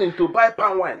since morning to buy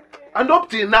palm wine and up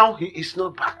till now he is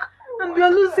not back? And we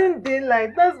are losing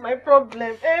daylight. That's my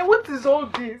problem. What is all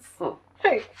this?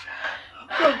 Hey,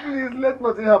 God, please let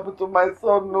nothing happen to my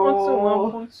son. No. What will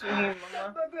happen to him,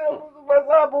 Mama? Nothing happen to my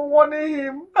son. I've been warning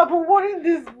him. I've been warning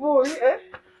this boy.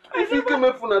 If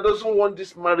Ikemefuna doesn't want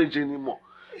this marriage anymore,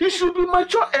 he should be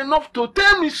mature enough to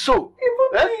tell me so.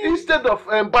 Instead of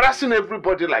embarrassing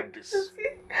everybody like this.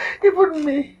 Even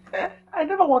me, I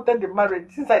never wanted the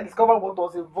marriage since I discovered what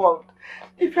was involved.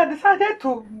 If you had decided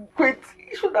to quit,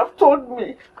 you should have told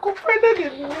me, confided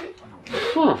in me.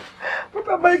 What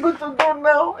am I going to do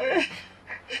now?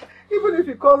 Even if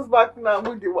he comes back now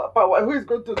with the power, who is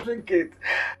going to drink it?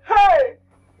 Hey!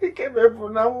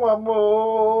 Ikemefuna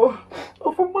mamo.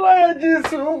 Ofumulaya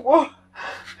Jesu.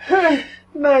 Hey!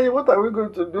 Now, what are we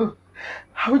going to do?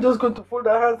 Are we just going to fold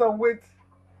our hands and wait?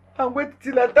 And wait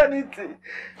till eternity?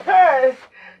 Hey!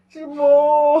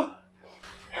 Chimo!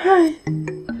 Hey!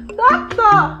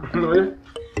 Doctor!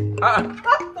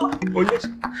 Doctor! Oh, yes.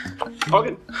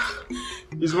 Okay.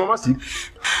 Is Mama sick?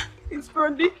 It's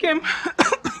Brother Ikem.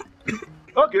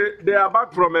 Okay, they are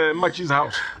back from Nmachii's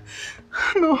house.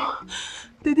 No,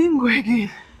 they didn't go again.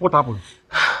 What happened?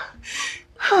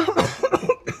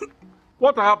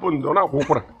 What happened?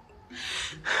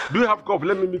 Do you have cough?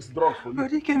 Let me mix drugs for you.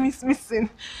 Brother Ikem is missing.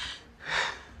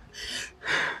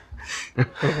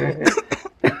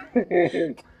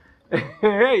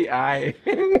 Hey,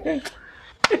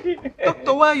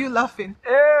 Doctor, why are you laughing?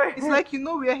 It's like you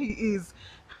know where he is.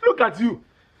 Look at you.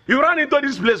 You ran into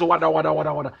this place,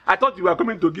 wada. I thought you were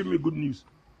coming to give me good news.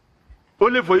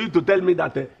 Only for you to tell me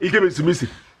that Ikem is missing.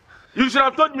 You should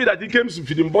have told me that Ikem's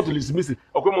feeding bottle is missing.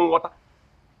 Or common water.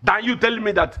 Than you tell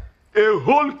me that a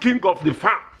whole king of the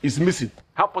farm is missing.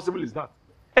 How possible is that?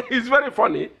 It's very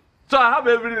funny. So I have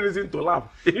every reason to laugh.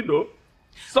 You know.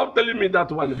 Stop telling me that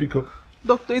one, because...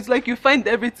 Doctor, it's like you find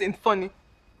everything funny.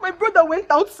 My brother went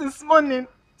out since morning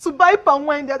to buy palm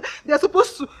wine that they're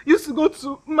supposed to used to go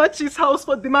to Nmachii's house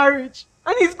for the marriage.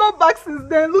 And he's not back since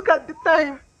then. Look at the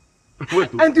time.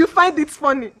 Wait. And you find it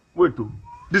funny. Wait.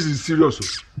 This is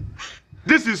serious.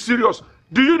 This is serious.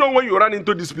 Do you know when you ran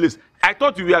into this place? I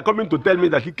thought you were coming to tell me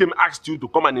that Ikem asked you to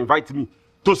come and invite me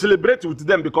to celebrate with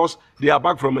them because they are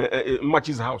back from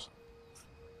Nmachii's house.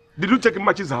 Did you check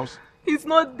Nmachii's house? He's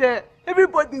not there.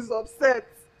 Everybody's upset.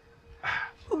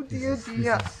 Oh dear.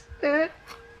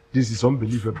 This is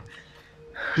unbelievable.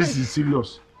 This is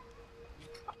serious.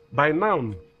 By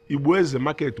now, Igbo's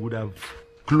market would have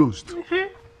closed.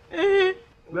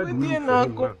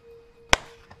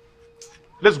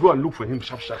 Let's go and look for him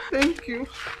sharp. Thank you.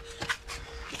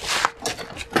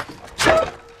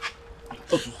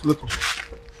 Let's go.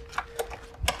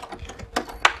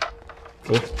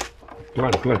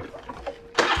 Climb.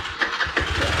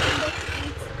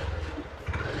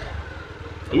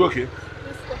 Are you okay?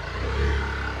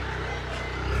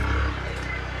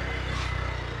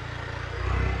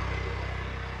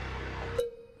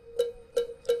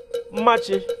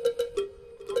 Nmachii,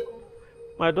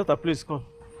 my daughter, please come.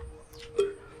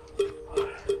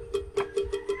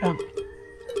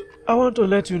 I want to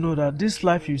let you know that this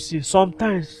life you see,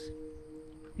 sometimes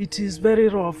it is very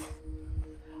rough.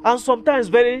 and sometimes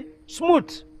very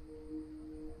smooth.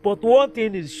 But one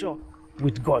thing is sure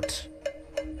with God.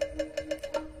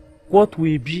 What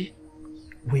will be,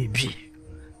 will be.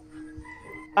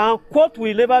 And what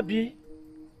will never be,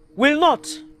 will not.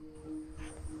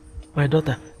 My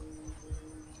daughter,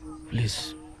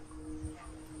 please.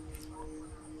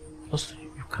 Also,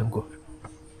 you can go.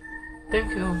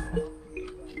 Thank you, Uncle.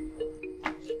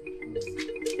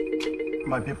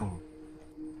 My people,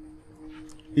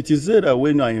 it is said that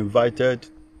when you are invited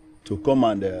to come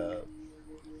and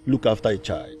look after a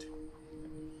child,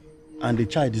 and the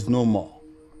child is no more,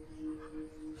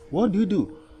 what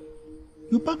do?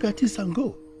 You pack your things and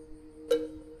go.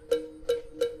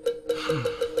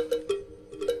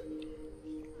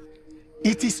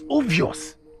 It is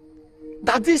obvious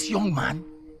that this young man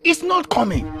is not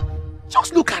coming.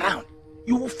 Just look around.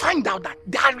 You will find out that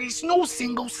there is no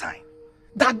single sign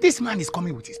that this man is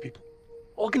coming with his people.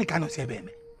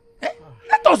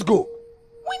 Let us go.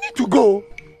 We need to go.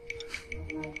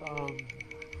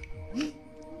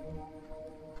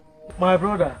 My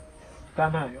brother,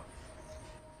 Kanayo,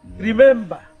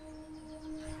 remember,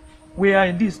 we are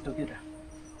in this together.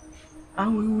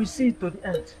 And we will see it to the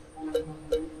end.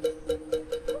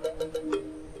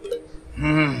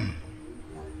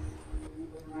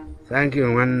 Thank you,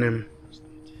 Nwannem.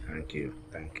 Thank you.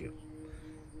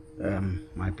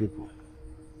 My people,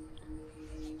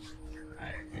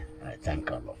 I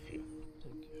thank all of you.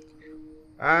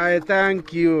 I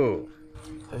thank you.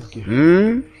 Thank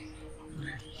you.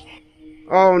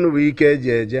 On weekend,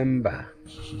 Jemba.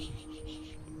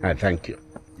 I thank you.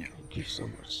 Thank you so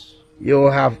much. You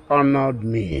have honored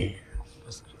me.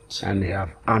 And you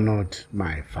have honored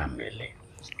my family.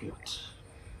 That's good.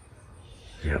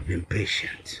 You have been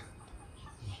patient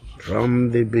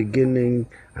from the beginning,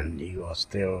 and you are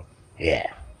still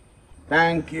here.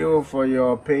 Thank you for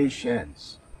your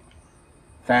patience.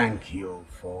 Thank you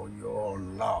for your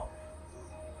love.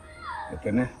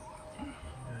 Okay?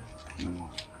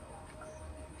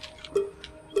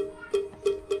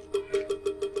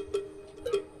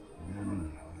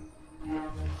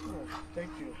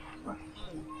 Thank you.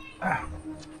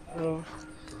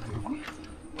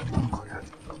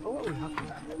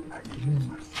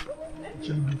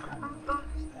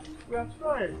 We are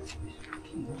trying.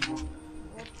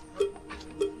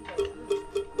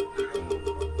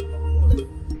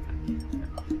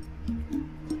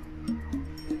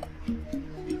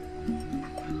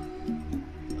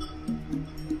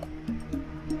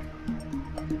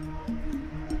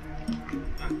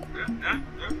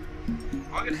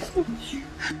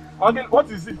 Again, what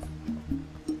is it?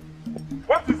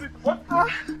 What is it? What?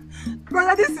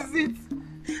 Brother, this is it.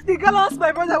 The gallons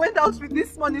my brother went out with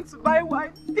this morning to buy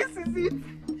wine. This is it.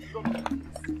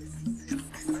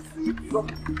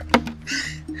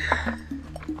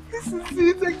 This is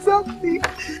it, exactly.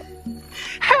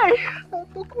 Hey!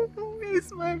 Where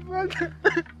is my brother?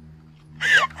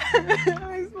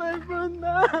 Where is my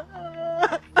brother?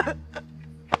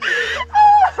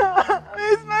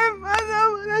 Where is my brother?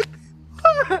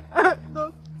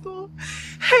 Doctor.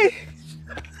 Hey!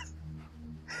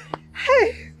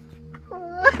 Hey!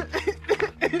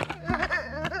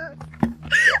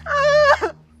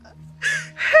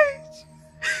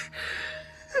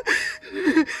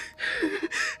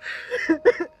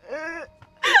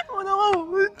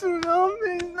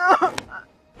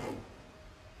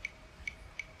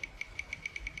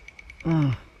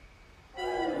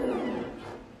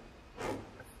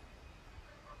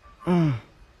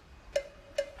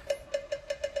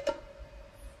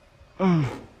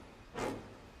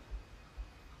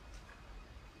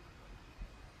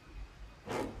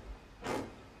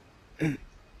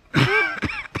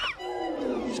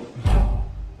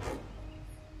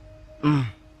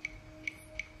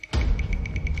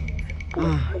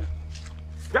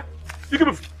 Yeah,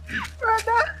 Ikemefuna.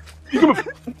 Brother.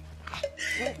 Ikemefuna.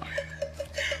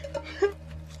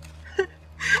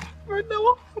 Brother,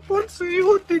 what happened to you?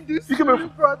 Who did this to you,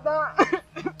 brother?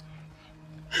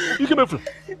 Ikemefuna.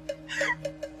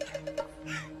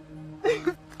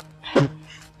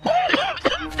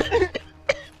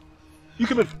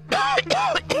 Ikemefuna.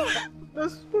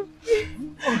 That's okay.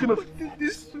 Who did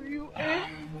this to you, eh?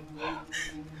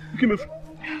 Ikemefuna.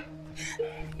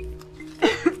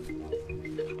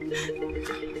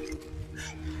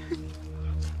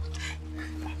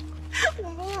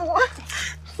 Oh,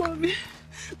 sorry.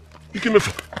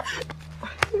 Ikemefuna.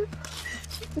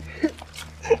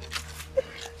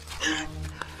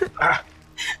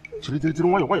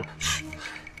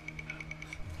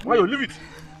 Why you leave it?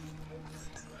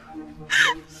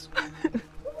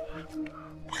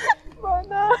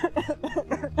 Brother.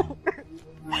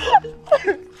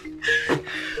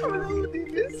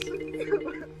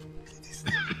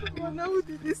 Brother, who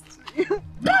did this to you?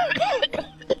 Brother!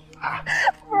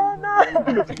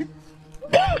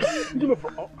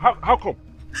 How come?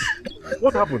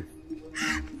 What happened?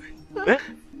 Eh?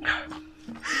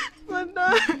 Brother!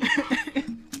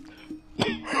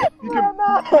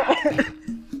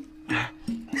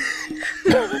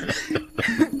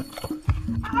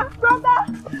 Brother!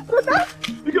 Brother!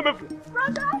 Ikemefuna!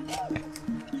 Brother!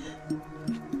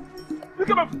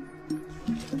 Ikemefuna!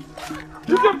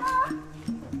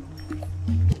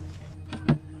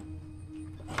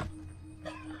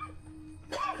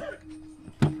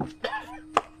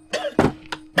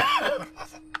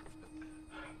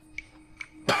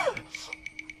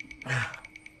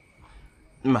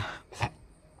 Ma,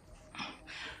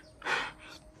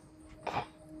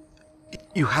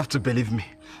 you have to believe me.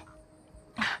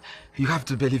 You have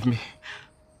to believe me.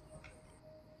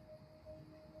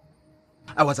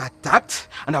 I was attacked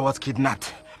and I was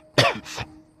kidnapped.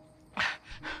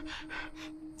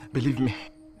 Believe me.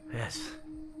 Yes.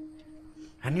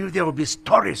 I knew there would be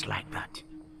stories like that.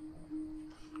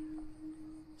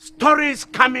 Stories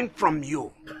coming from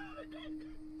you.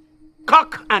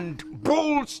 Cock and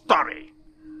bull story.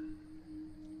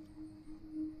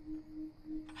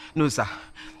 No, sir.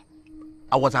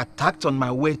 I was attacked on my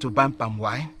way to buy palm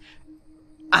wine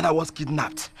and I was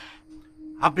kidnapped.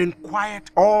 I've been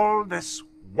quiet all this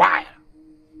while.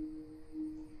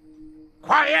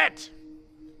 Quiet!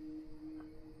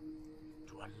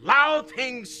 To allow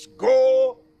things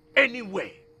go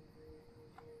anyway.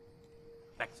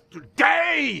 But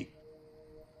today,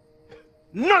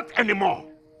 not anymore.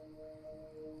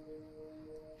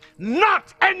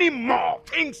 Not anymore.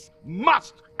 Things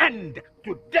must end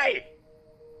today.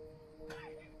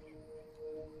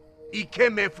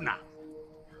 Ikemefuna.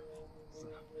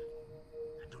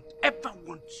 I don't ever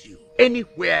want you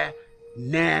anywhere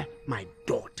near my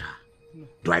daughter.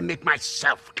 Do I make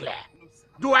myself clear?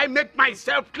 Do I make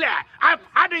myself clear? I've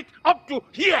had it up to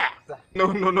here.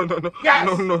 No.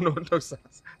 Yes. No, sir.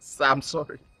 Sir, I'm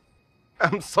sorry.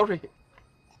 I'm sorry.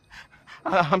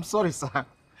 I'm sorry, sir.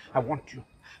 I want you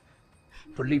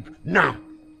to leave now.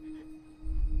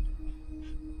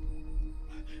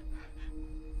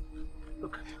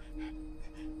 Look at her.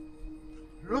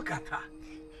 Look at her.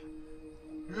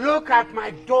 Look at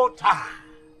my daughter.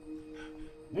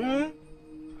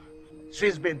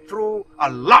 She's been through a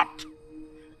lot.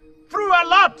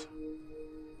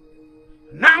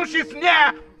 Now she's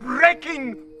near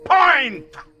breaking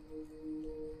point.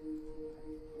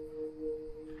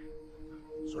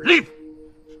 So leave.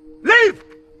 Leave.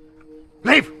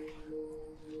 Leave.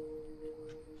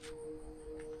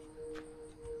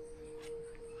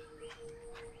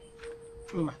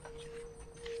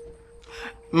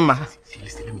 Ma. See,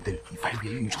 listen, let me tell you. If I were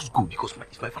you, just go, because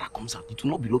if my father comes out, it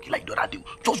will not be lucky like the other day.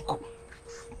 Just go.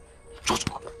 Just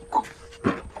go. Go.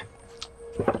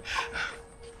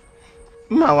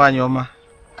 Ma Wanyoma.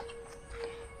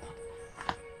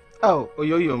 Oh,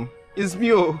 Oyoyom. It's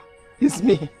me, oh. It's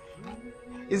me.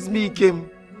 It's me,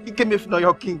 Ikemefuna,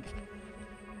 your king.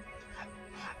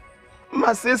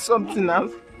 Ma, say something now.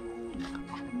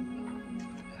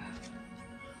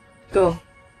 Go.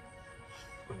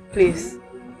 Please.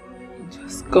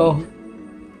 Just go.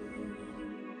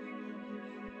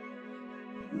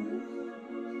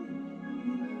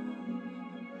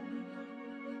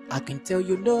 I can tell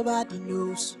you nobody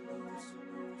knows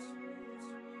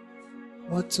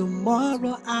what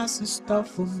tomorrow has in store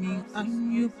for me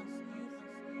and you.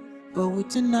 But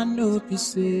within I know be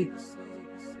safe.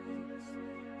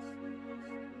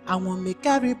 I won't make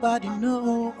everybody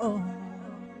know.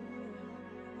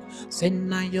 Say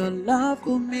now your love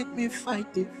will make me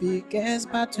fight the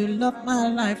biggest battle of my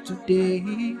life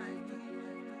today.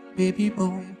 Baby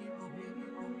boy.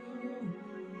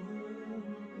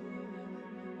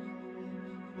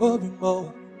 Baby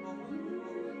boy.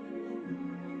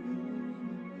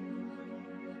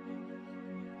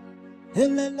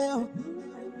 Hello.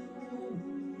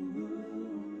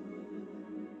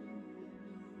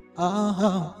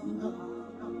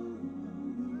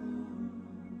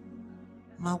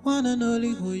 My one and only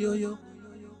yo.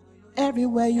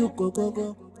 Everywhere you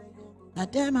go. Now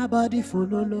damn my body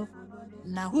follow low.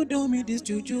 Now who do me this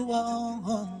juju?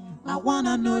 My one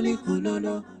and only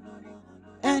Kulolo.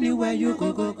 Anywhere you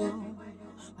go.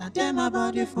 Now damn my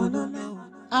body follow low.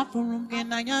 After room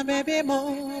can I baby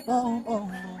more.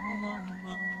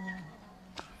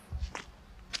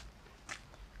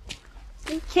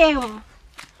 Thank you.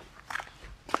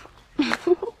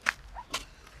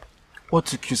 What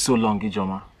took you so long,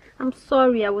 Ijoma? I'm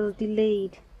sorry I was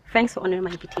delayed. Thanks for honoring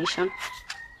my invitation.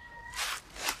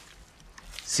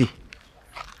 See,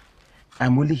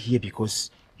 I'm only here because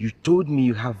You told me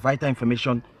you have vital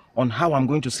information on how I'm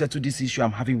going to settle this issue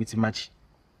I'm having with Nmachii.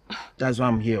 That's why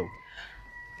I'm here.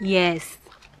 Yes.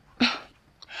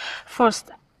 First,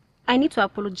 I need to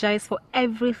apologize for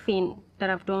everything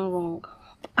that I've done wrong.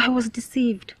 I was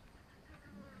deceived.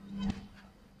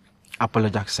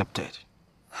 Apology accepted.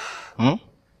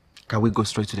 Can we go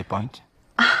straight to the point?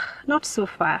 Not so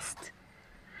fast.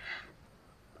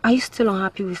 Are you still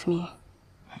unhappy with me?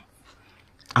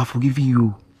 I've forgiven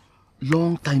you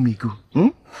long time ago.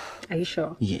 Are you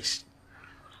sure? Yes.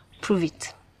 Prove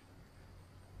it.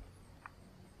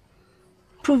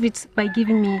 Prove it by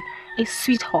giving me a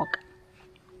sweet hug.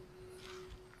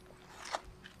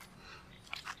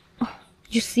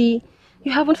 You see,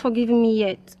 you haven't forgiven me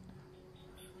yet.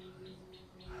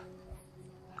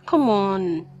 Come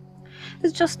on.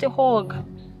 It's just a hug.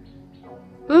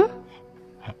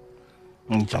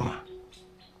 Njama.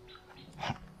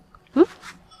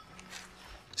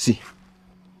 See,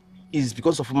 it's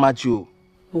because of Nmachii.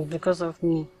 Because of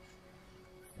me.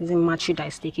 It's Nmachii that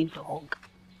is taking the hug.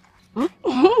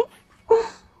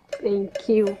 Thank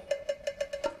you.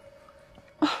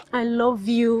 I love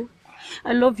you.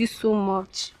 I love you so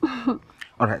much.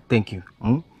 Alright, thank you.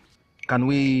 Can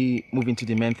we move into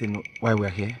the main thing while we're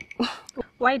here?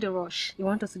 Why the rush? You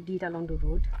want us to do it along the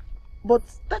road? But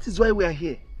that is why we are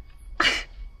here.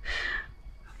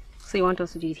 So you want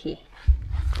us to do it here?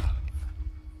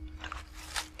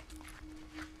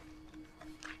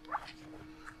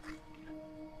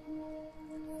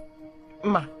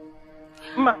 Ma.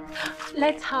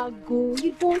 Let her go.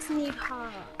 You don't need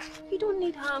her. You don't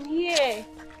need her. I'm here.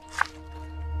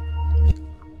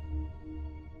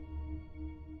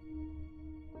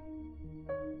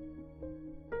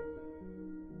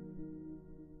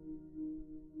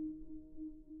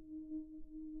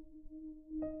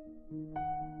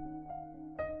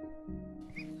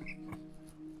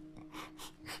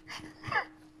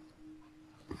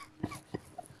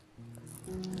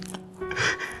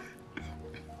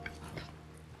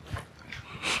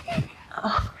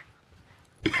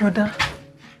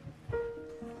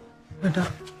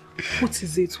 Brother, what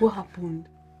is it? What happened?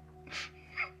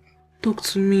 Talk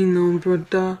to me now,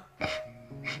 brother.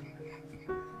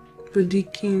 Brother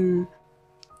Kim.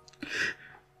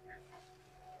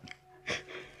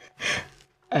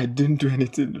 I didn't do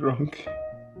anything wrong.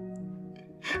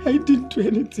 I didn't do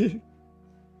anything.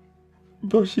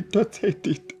 But she thought I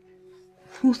did.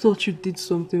 Who thought you did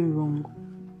something wrong?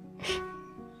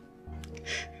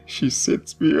 She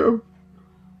set me up.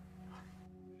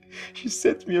 She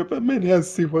set me up and made her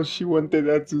see what she wanted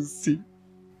her to see.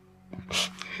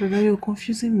 Brother, you're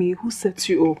confusing me. Who set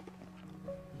you up?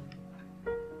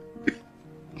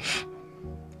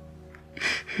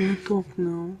 You talk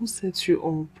now. Who set you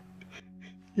up?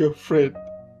 Your friend.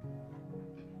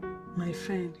 My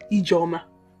friend, Ijoma.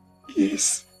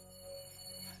 Yes.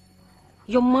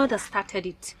 Your mother started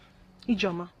it.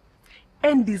 Ijoma,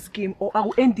 end this game or I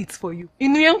will end it for you.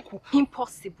 Inuyanku.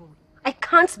 Impossible. I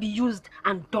can't be used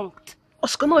and dumped.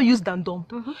 Oscar, not used and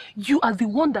dumped. You are the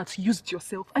one that used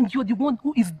yourself and you're the one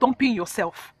who is dumping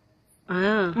yourself.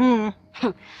 I'm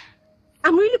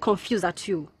really confused at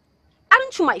you.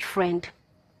 Aren't you my friend?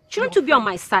 Shouldn't you be on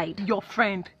my side? Your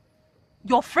friend.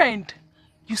 Your friend.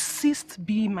 You ceased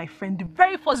being my friend the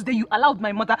very first day you allowed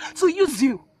my mother to use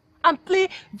you and play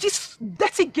these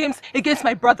dirty games against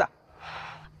my brother.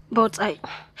 But I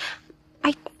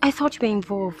thought you were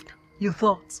involved. You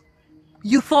thought?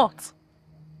 You thought?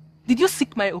 Did you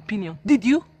seek my opinion? Did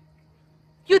you?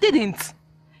 You didn't.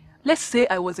 Let's say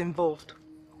I was involved.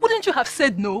 Wouldn't you have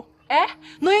said no?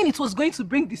 Knowing it was going to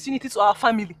bring disunity to our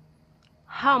family.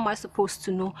 How am I supposed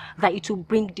to know that it will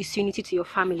bring disunity to your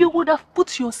family? You would have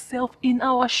put yourself in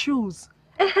our shoes.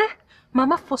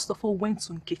 Mama first of all went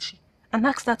to Nkechi and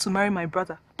asked her to marry my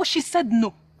brother. But she said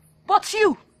no. But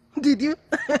you, did you?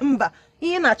 You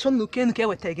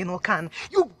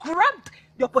grabbed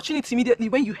the opportunity immediately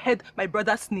when you heard my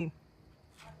brother's name.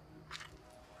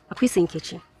 Akwisi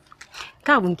Nkechi.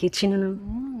 Kabu Nkechi no.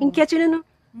 Nkechi no.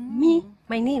 Me,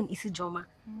 my name is Ijoma.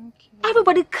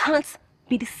 Everybody can't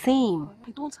be the same.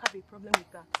 I don't have a problem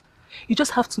with that. You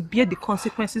just have to bear the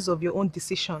consequences of your own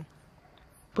decision.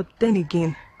 But then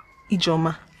again,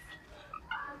 Ijoma,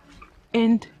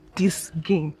 end this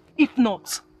game. If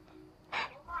not,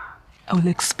 I will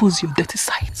expose your dirty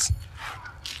sides.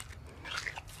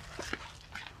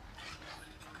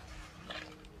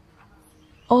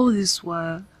 All this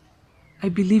while, I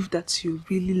believe that you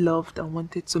really loved and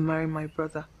wanted to marry my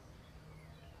brother.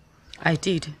 I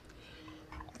did.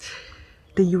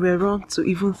 Then you were wrong to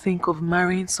even think of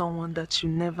marrying someone that you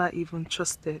never even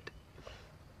trusted.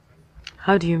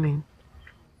 How do you mean?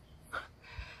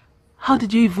 How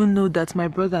did you even know that my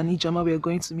brother and Ijoma were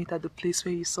going to meet at the place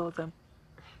where you saw them?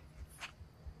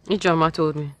 Ijoma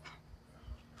told me.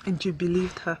 And you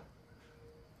believed her?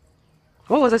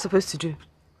 What was I supposed to do?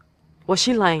 Was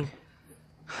she lying?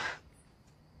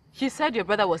 She said your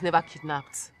brother was never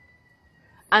kidnapped.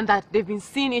 And that they've been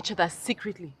seeing each other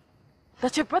secretly.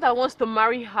 That your brother wants to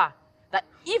marry her. That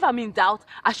if I'm in doubt,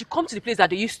 I should come to the place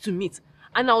that they used to meet.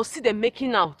 And I'll see them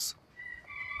making out.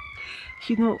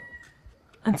 You know,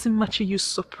 Auntie Nmachii, you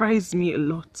surprised me a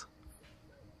lot.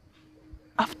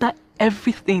 After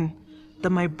everything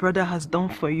that my brother has done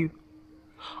for you,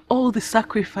 all the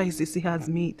sacrifices he has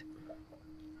made,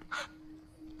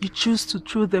 you choose to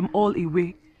throw them all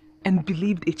away and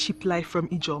believed a cheap lie from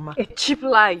Ijoma. A cheap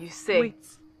lie, you say? Wait.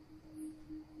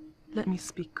 Let me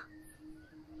speak.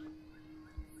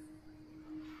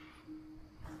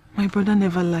 My brother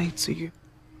never lied to you.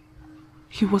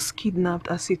 He was kidnapped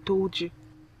as he told you.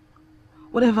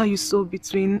 Whatever you saw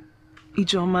between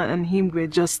Ijoma and him were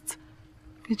just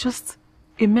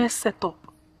a mere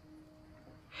setup.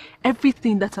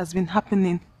 Everything that has been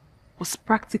happening was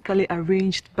practically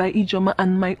arranged by Ijoma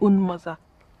and my own mother.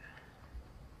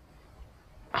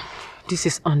 This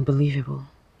is unbelievable.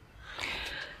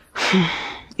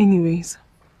 Anyways,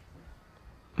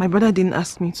 my brother didn't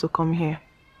ask me to come here.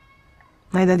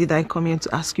 Neither did I come here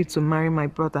to ask you to marry my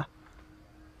brother.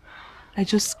 I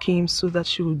just came so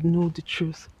that you would know the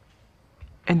truth.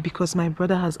 And because my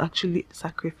brother has actually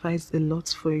sacrificed a lot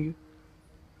for you.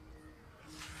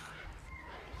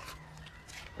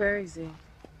 Where is he?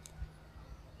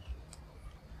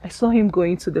 I saw him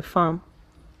going to the farm.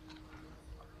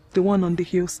 The one on the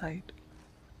hillside.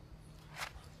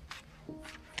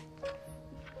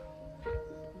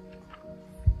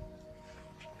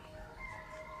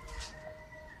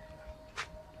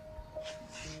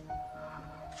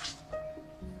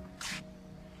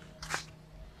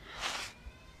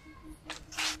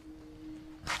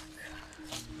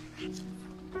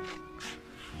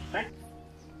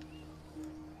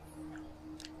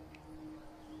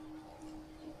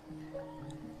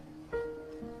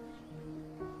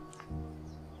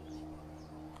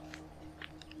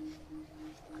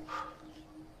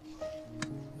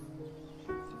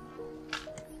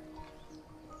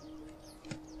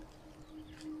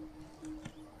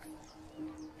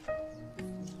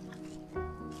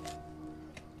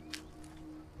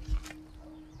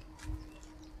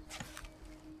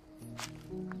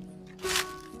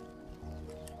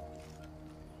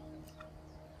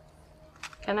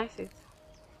 Can I sit?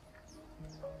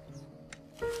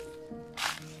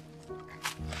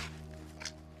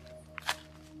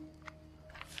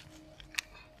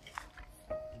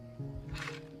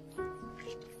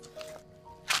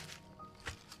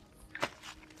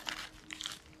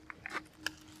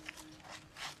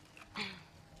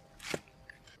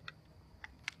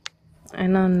 I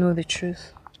now know the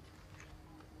truth.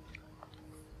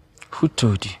 Who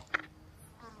told you?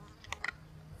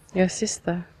 Your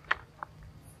sister.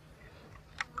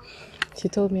 She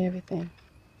told me everything.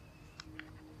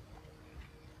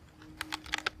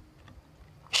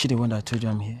 Is she the one that told you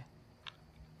I'm here?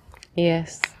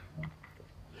 Yes.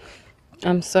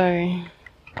 I'm sorry.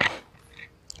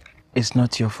 It's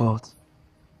not your fault.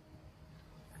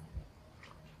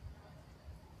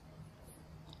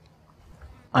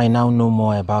 I now know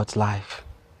more about life.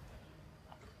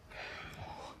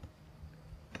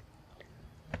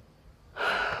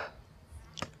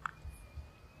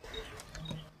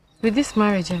 Will this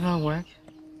marriage ever work?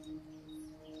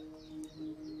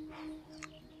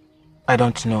 I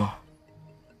don't know.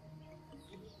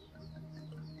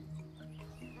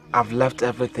 I've left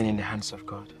everything in the hands of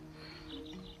God.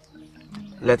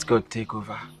 Let God take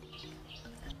over.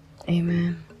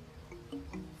 Amen.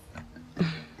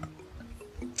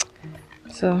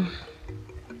 So,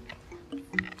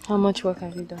 how much work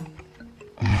have you done?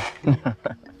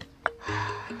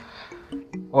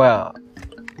 Well,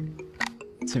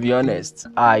 to be honest,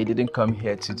 I didn't come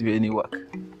here to do any work.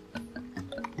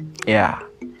 Yeah.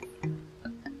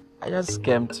 I just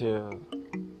came to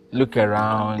look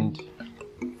around,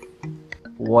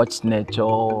 watch nature,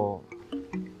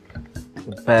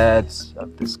 the birds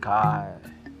of the sky.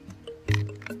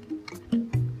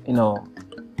 You know,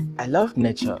 I love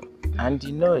nature, and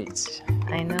you know it.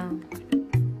 I know.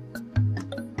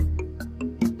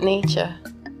 Nature.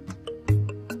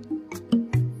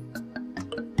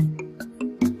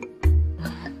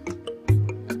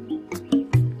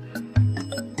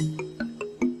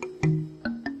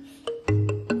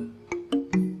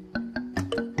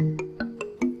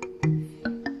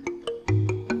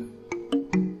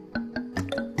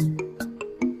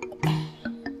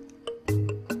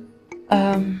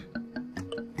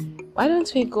 Why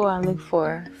don't we go and look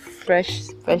for fresh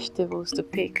vegetables to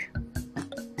pick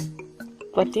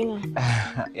for dinner?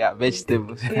 Yeah,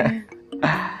 vegetables. Yeah.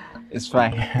 It's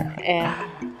fine. Yeah,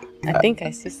 I think I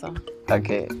see some.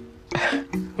 Okay.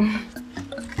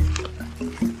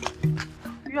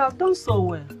 You have done so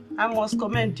well. I must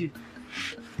commend you.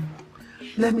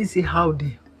 Let me see how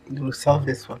they will solve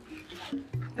this one.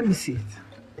 Let me see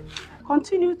it.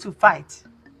 Continue to fight.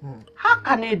 How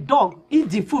can a dog eat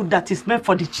the food that is meant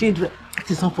for the children? It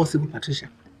is not possible, Patricia.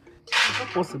 It is not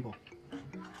possible.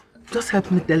 Just help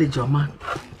me tell your man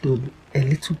to be a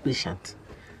little patient.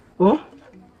 Oh?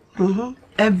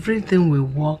 Everything will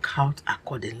work out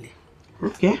accordingly.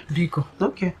 Okay. Biko.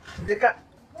 Okay.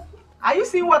 Are you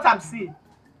seeing what I'm seeing?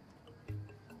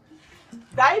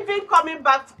 They're even coming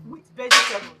back with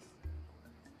vegetables.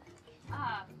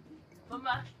 Ah,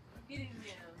 Mama, good evening.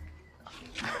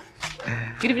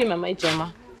 Good evening, Mama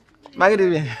Ijeoma. Good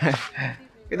evening.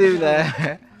 Good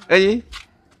evening. Hey,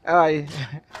 how are you?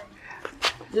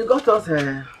 You got us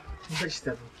a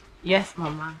vegetable. Yes,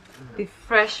 Mama. The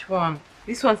fresh one.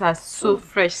 These ones are so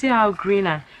fresh. See how green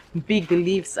and big the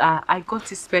leaves are. I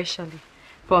got it specially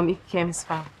from Ikem's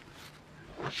farm.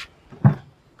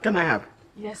 Can I have?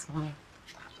 Yes, Mama.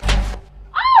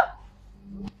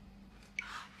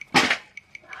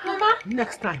 Mama!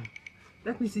 Next time,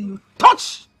 let me see you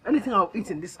touch anything I'll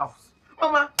eat in this house.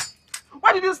 Mama,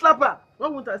 why did you slap her? Why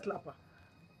won't I slap her?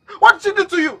 What did she do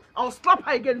to you? I'll slap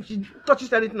her again if she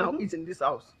touches anything I'll eat in this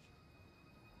house.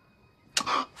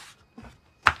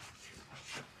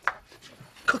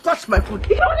 Touch my food.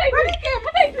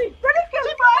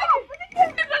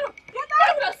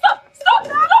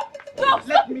 Stop!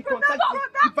 Let me contact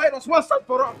the virus once and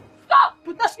for all. Stop!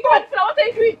 Stop! What are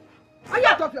you doing? Are you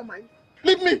out of your mind?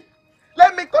 Leave me.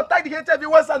 Let me contact the HIV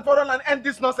once and for all and end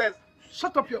this nonsense.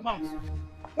 Shut up your mouth.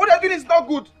 What you're doing is not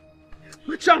good.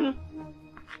 Richard.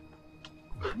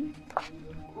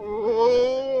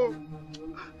 Oh,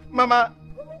 Mama.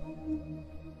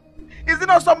 Is it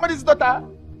not somebody's daughter?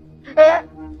 Eh?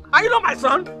 Are you not my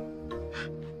son?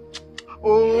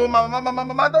 Oh,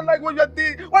 Mama, I don't like what you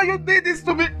did. Why you did this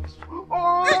to me?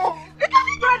 Oh,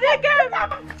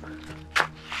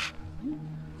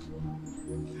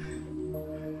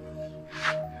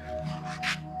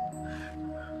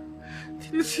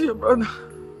 did you see your brother?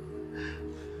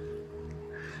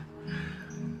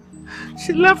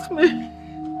 She left me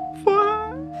for her.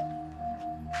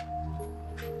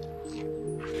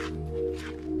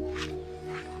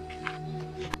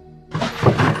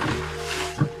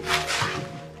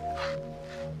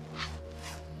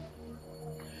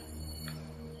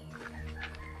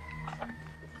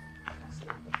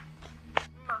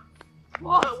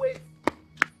 Wait.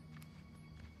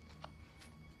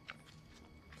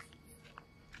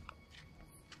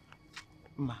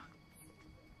 Ma.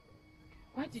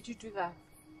 Why did you do that?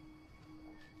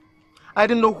 I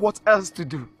didn't know what else to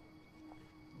do.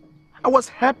 I was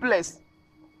helpless.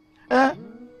 Eh?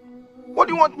 What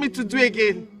do you want me to do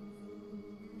again?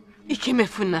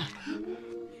 Ikemefuna.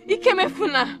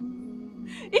 Ikemefuna.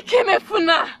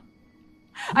 Ikemefuna.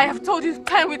 I have told you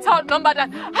time without number that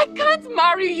I can't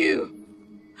marry you.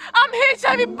 I'm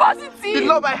HIV positive. The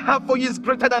love I have for you is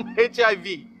greater than HIV.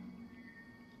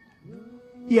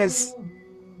 Yes.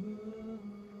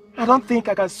 I don't think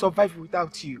I can survive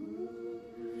without you.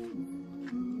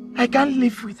 I can't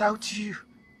live without you.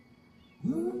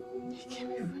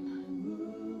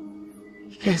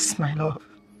 Yes, my love.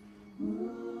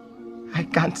 I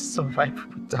can't survive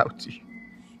without you.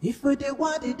 If we dey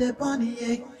want it, the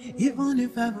bunny, even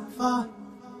if ever fall,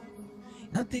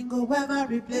 nothing will ever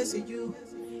replace you,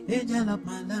 angel of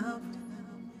my love.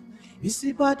 You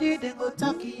see, body, they go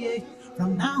talkie,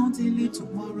 from now till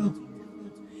tomorrow.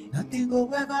 Nothing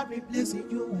will ever replace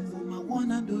you, my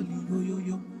one and only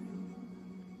yo.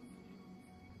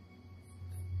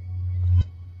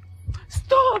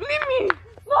 Stop! Leave me!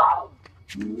 Stop!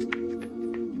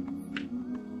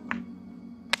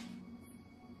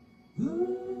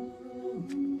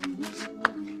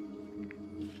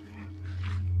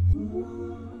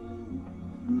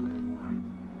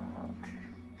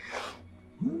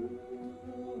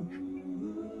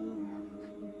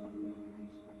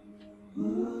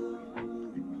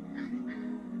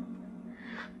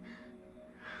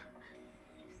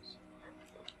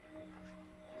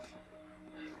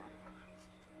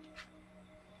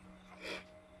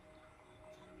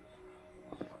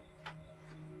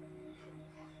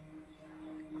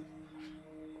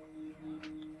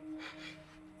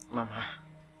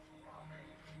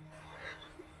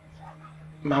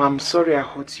 Mama, I'm sorry I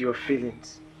hurt your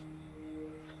feelings.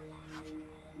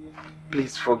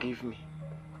 Please forgive me.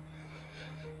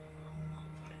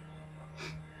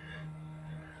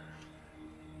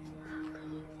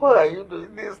 Why are you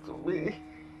doing this to me?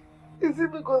 Is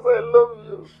it because I love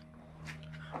you?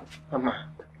 Mama,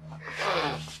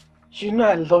 you know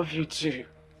I love you too.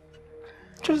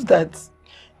 Just that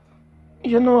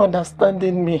you're not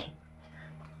understanding me.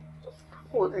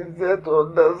 What is there to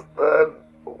understand?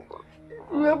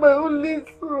 You are my only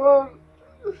son.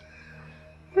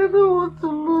 I don't want to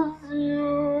lose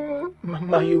you.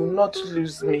 Mama, you will not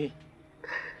lose me.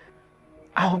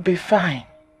 I'll be fine.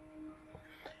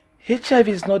 HIV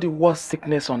is not the worst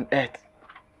sickness on earth.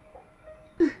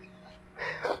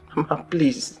 Mama,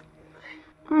 please.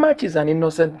 Nmachii is an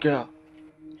innocent girl.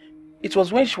 It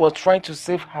was when she was trying to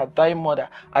save her dying mother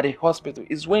at the hospital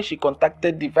is when she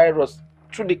contacted the virus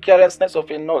through the carelessness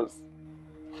of a nurse.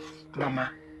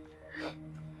 Mama,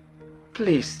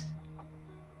 please.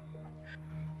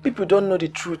 People don't know the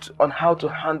truth on how to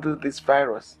handle this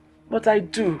virus, but I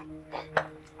do.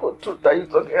 What truth are you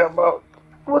talking about?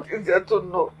 What is there to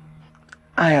know?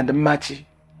 I and Nmachii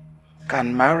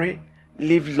can marry,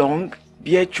 live long,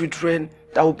 bear children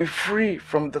that will be free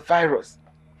from the virus.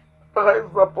 How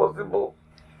is that possible?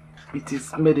 It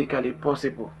is medically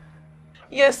possible.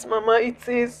 Yes, Mama, it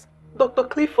is. Dr.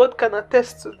 Clifford can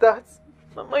attest to that.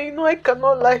 Mama, you know I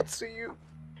cannot lie to you.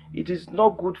 It is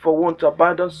not good for one to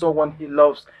abandon someone he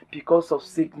loves because of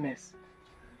sickness.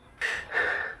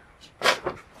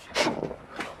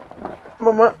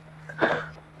 Mama,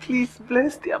 please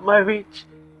bless their marriage.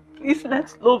 Please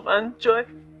let love and joy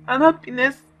and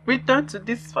happiness return to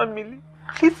this family.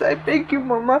 Please, I beg you,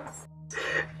 Mama.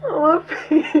 Mama,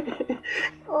 please.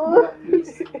 Mama,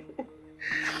 please.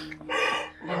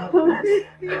 Mama, please.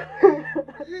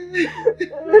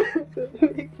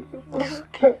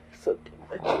 It's okay,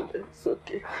 my children. It's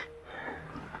okay.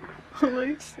 Mama, are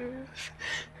you serious?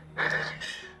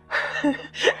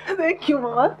 Thank you,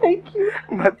 Mama. Thank you.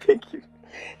 Mama, thank you.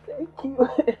 Thank you.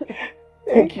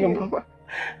 Thank you, Mama.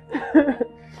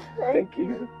 Thank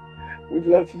you. We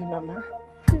love you, Mama.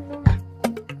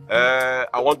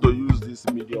 I want to use this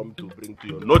medium to bring to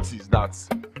your notice that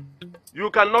you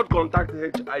cannot contact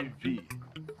HIV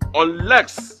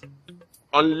unless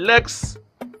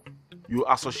you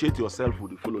associate yourself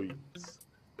with the following.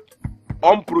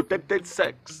 Unprotected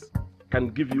sex can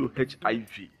give you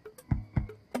HIV.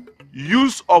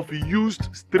 Use of used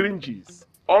syringes,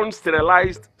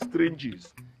 unsterilized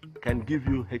syringes, can give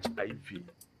you HIV.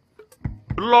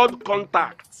 Blood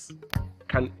contacts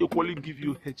can equally give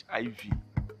you HIV.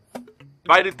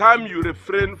 By the time you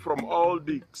refrain from all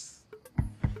these,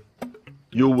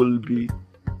 you will be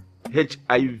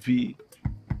HIV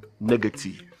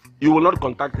negative. You will not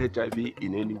contact HIV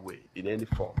in any way, in any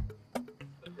form.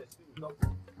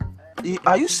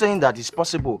 Are you saying that it's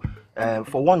possible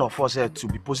for one of us to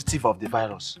be positive of the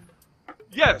virus?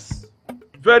 Yes,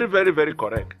 very, very, very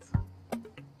correct.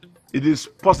 It is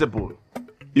possible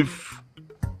if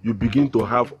you begin to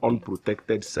have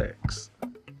unprotected sex.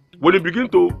 When you begin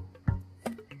to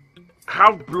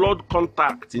have blood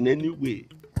contact in any way,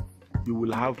 you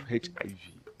will have HIV.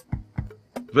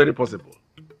 Very possible.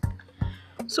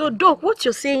 So, Doc, what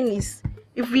you're saying is,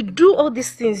 if we do all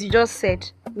these things you just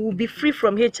said, we will be free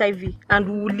from HIV and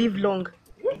we will live long.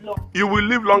 You will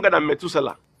live longer than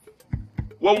Methuselah.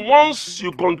 Well, once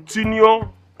you continue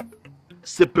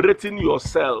separating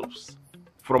yourselves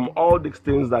from all these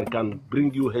things that can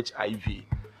bring you HIV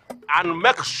and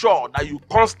make sure that you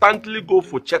constantly go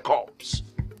for checkups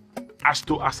as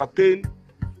to ascertain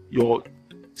your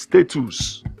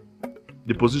status,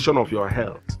 the position of your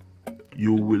health,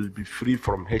 you will be free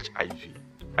from HIV.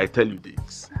 I tell you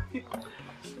this.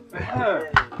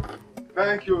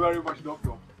 Thank you very much,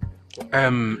 Doctor.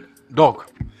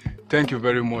 Doc, thank you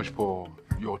very much for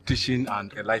your teaching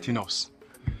and enlightening us.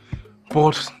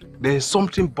 But there is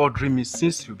something bothering me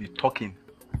since you've been talking,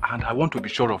 and I want to be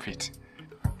sure of it.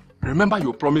 Remember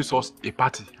you promised us a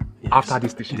party after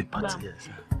this teaching? The party, yes.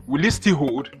 Will it still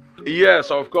hold?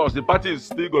 Yes, of course. The party is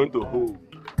still going to hold.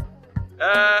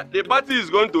 The party is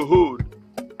going to hold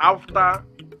after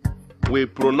we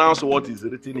pronounce what is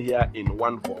written here in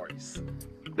one voice.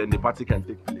 Then the party can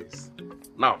take place.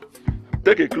 Now,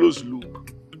 take a close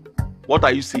look. What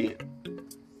are you seeing?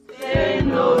 Say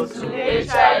no to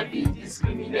HIV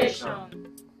discrimination.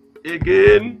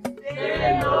 Again.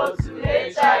 Say no to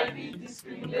HIV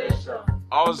discrimination.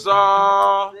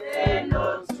 Also. Say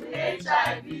no to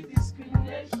HIV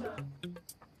discrimination.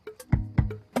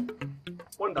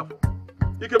 Wonderful.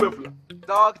 Ikemefuna.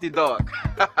 Dog the dog.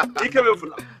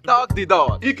 Ikemefuna. Dog the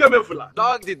dog. Ikemefuna.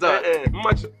 Dog the dog.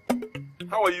 Nmachii,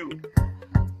 how are you?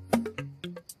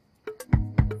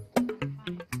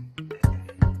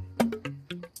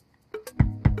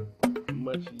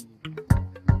 Nmachii,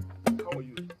 how are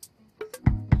you?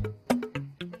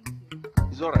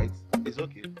 It's all right. It's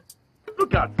okay.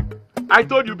 Look at, I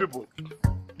told you people,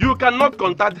 you cannot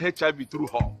contact HIV through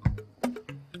hug.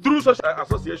 Through such an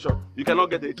association, you cannot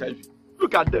get HIV.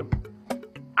 Look at them.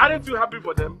 Aren't you happy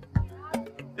for them?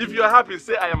 If you're happy,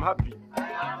 say I am happy.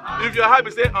 If you're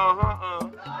happy, say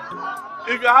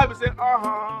If you're happy, say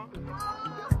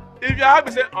If you're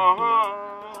happy, say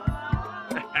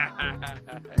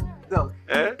Doc,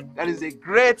 that is a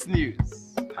great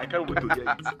news. I can't wait to hear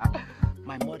it.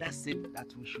 My mother said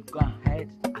that we should go ahead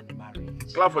and marry.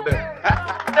 Clap for them.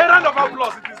 A round of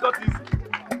applause, it is not easy.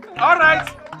 All right.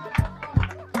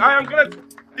 I am great.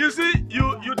 You see,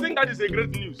 you think that is a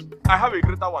great news. I have a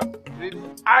greater one. Really?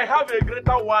 I have a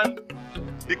greater one.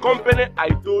 The company I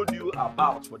told you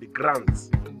about for the grants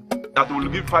that will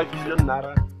give 5 billion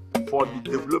naira for the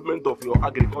development of your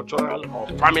agricultural or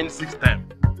farming system.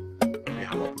 They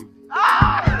have approved.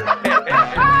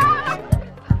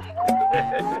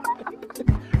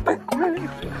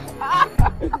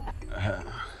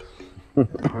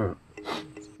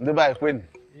 The bike win.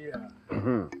 Yeah.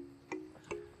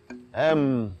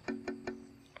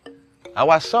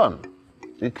 Our son,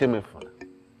 Ikemefuna,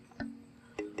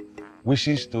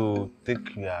 wishes to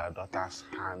take your daughter's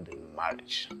hand in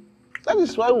marriage. That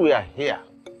is why we are here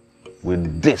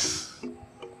with this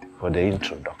for the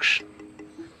introduction.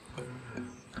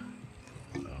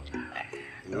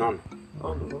 None.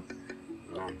 None.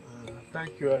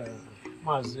 Thank you,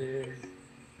 Mazi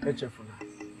Ikemefuna.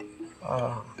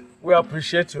 We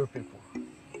appreciate you people.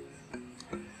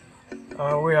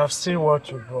 We have seen what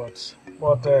you brought,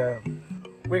 but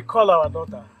we call our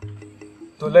daughter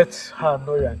to let her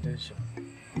know your intention.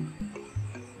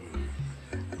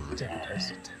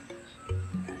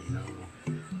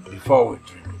 Before we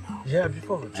drink now. Yeah,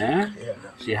 before we drink. Yeah.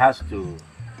 She has to,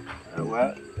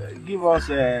 give us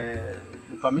the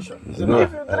permission. If you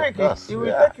drink it, he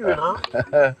will take you now.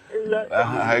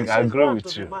 I agree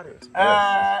with you.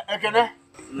 Ekene?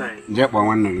 Jekwa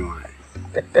one no.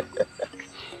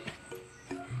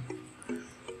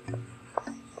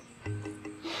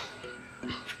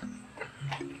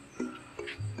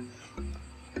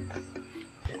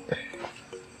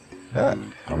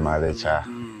 Amalecha.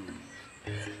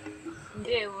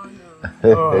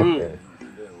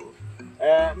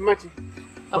 Nmachii.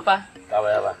 Papa.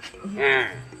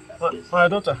 My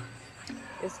daughter.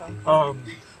 Yes, sir.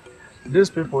 These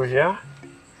people here,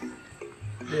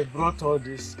 they brought all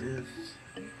these things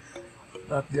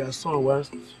that their son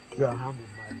wants your hand in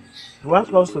marriage. He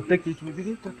wants us to take it, we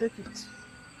begin to take it.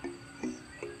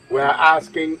 We are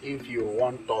asking if you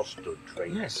want us to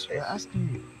drink. Yes, we are asking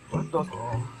you. Want us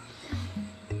to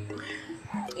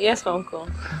Yes, Uncle.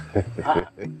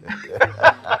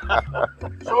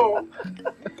 So,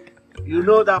 you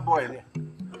know that boy there?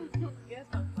 Yes,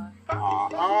 Papa.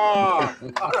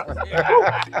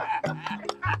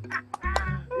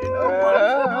 You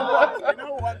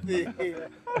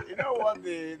know what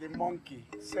the monkey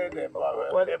said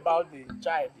about the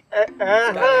child?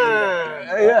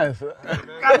 Yes.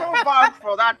 Cannot vouch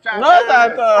for that child. Not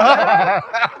at all.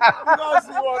 Because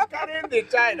he was carrying the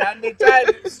child and the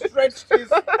child stretched his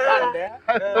hand there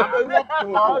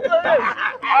and walked to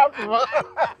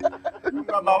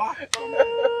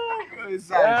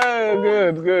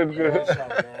Good.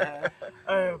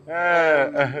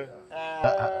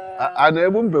 And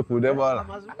even people never. Go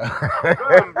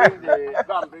and bring the ahead.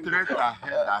 Go and bring the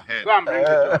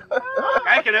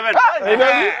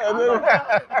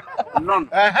None.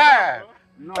 Hey,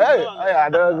 I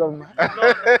don't know.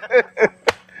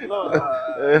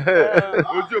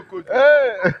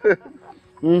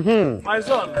 My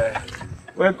son,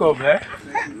 welcome, eh?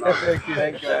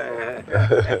 Thank you.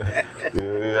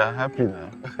 You are happy now.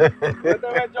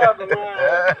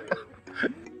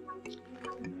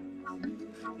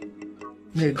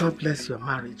 May God bless your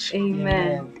marriage.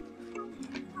 Amen.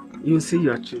 You see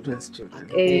your children's children.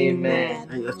 Amen.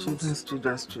 And your children's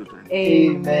children's children.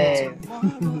 Amen.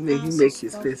 May He make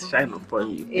His face shine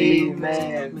upon you.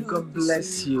 Amen. May God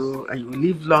bless you and you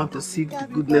live long to see the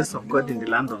goodness of God in the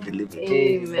land of the living.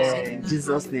 Amen. In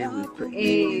Jesus' name we pray.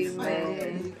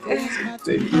 Amen.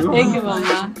 Thank you. Thank you,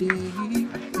 Mama.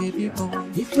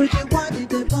 If you want it,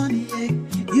 the bunny,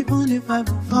 even if I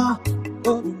will fall,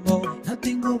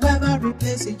 nothing will ever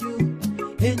replace you.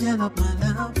 Angel of my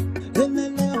love,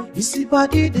 you see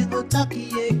body they go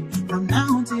talkie from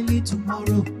now until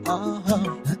tomorrow.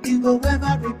 Nothing will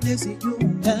ever replace you.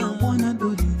 I wanna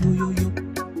know you.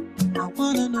 I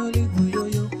wanna know you.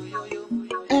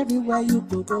 Everywhere you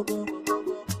go.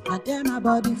 I tell my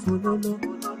body follow.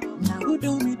 Now who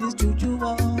do me this juju?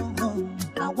 I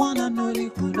wanna know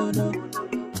you.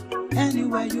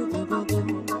 Anywhere you go.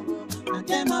 I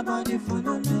tell my body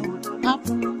follow.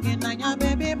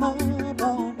 baby more.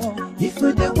 If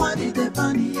you the one in the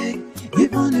bunny,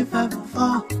 even if I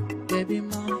fall, baby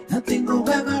more.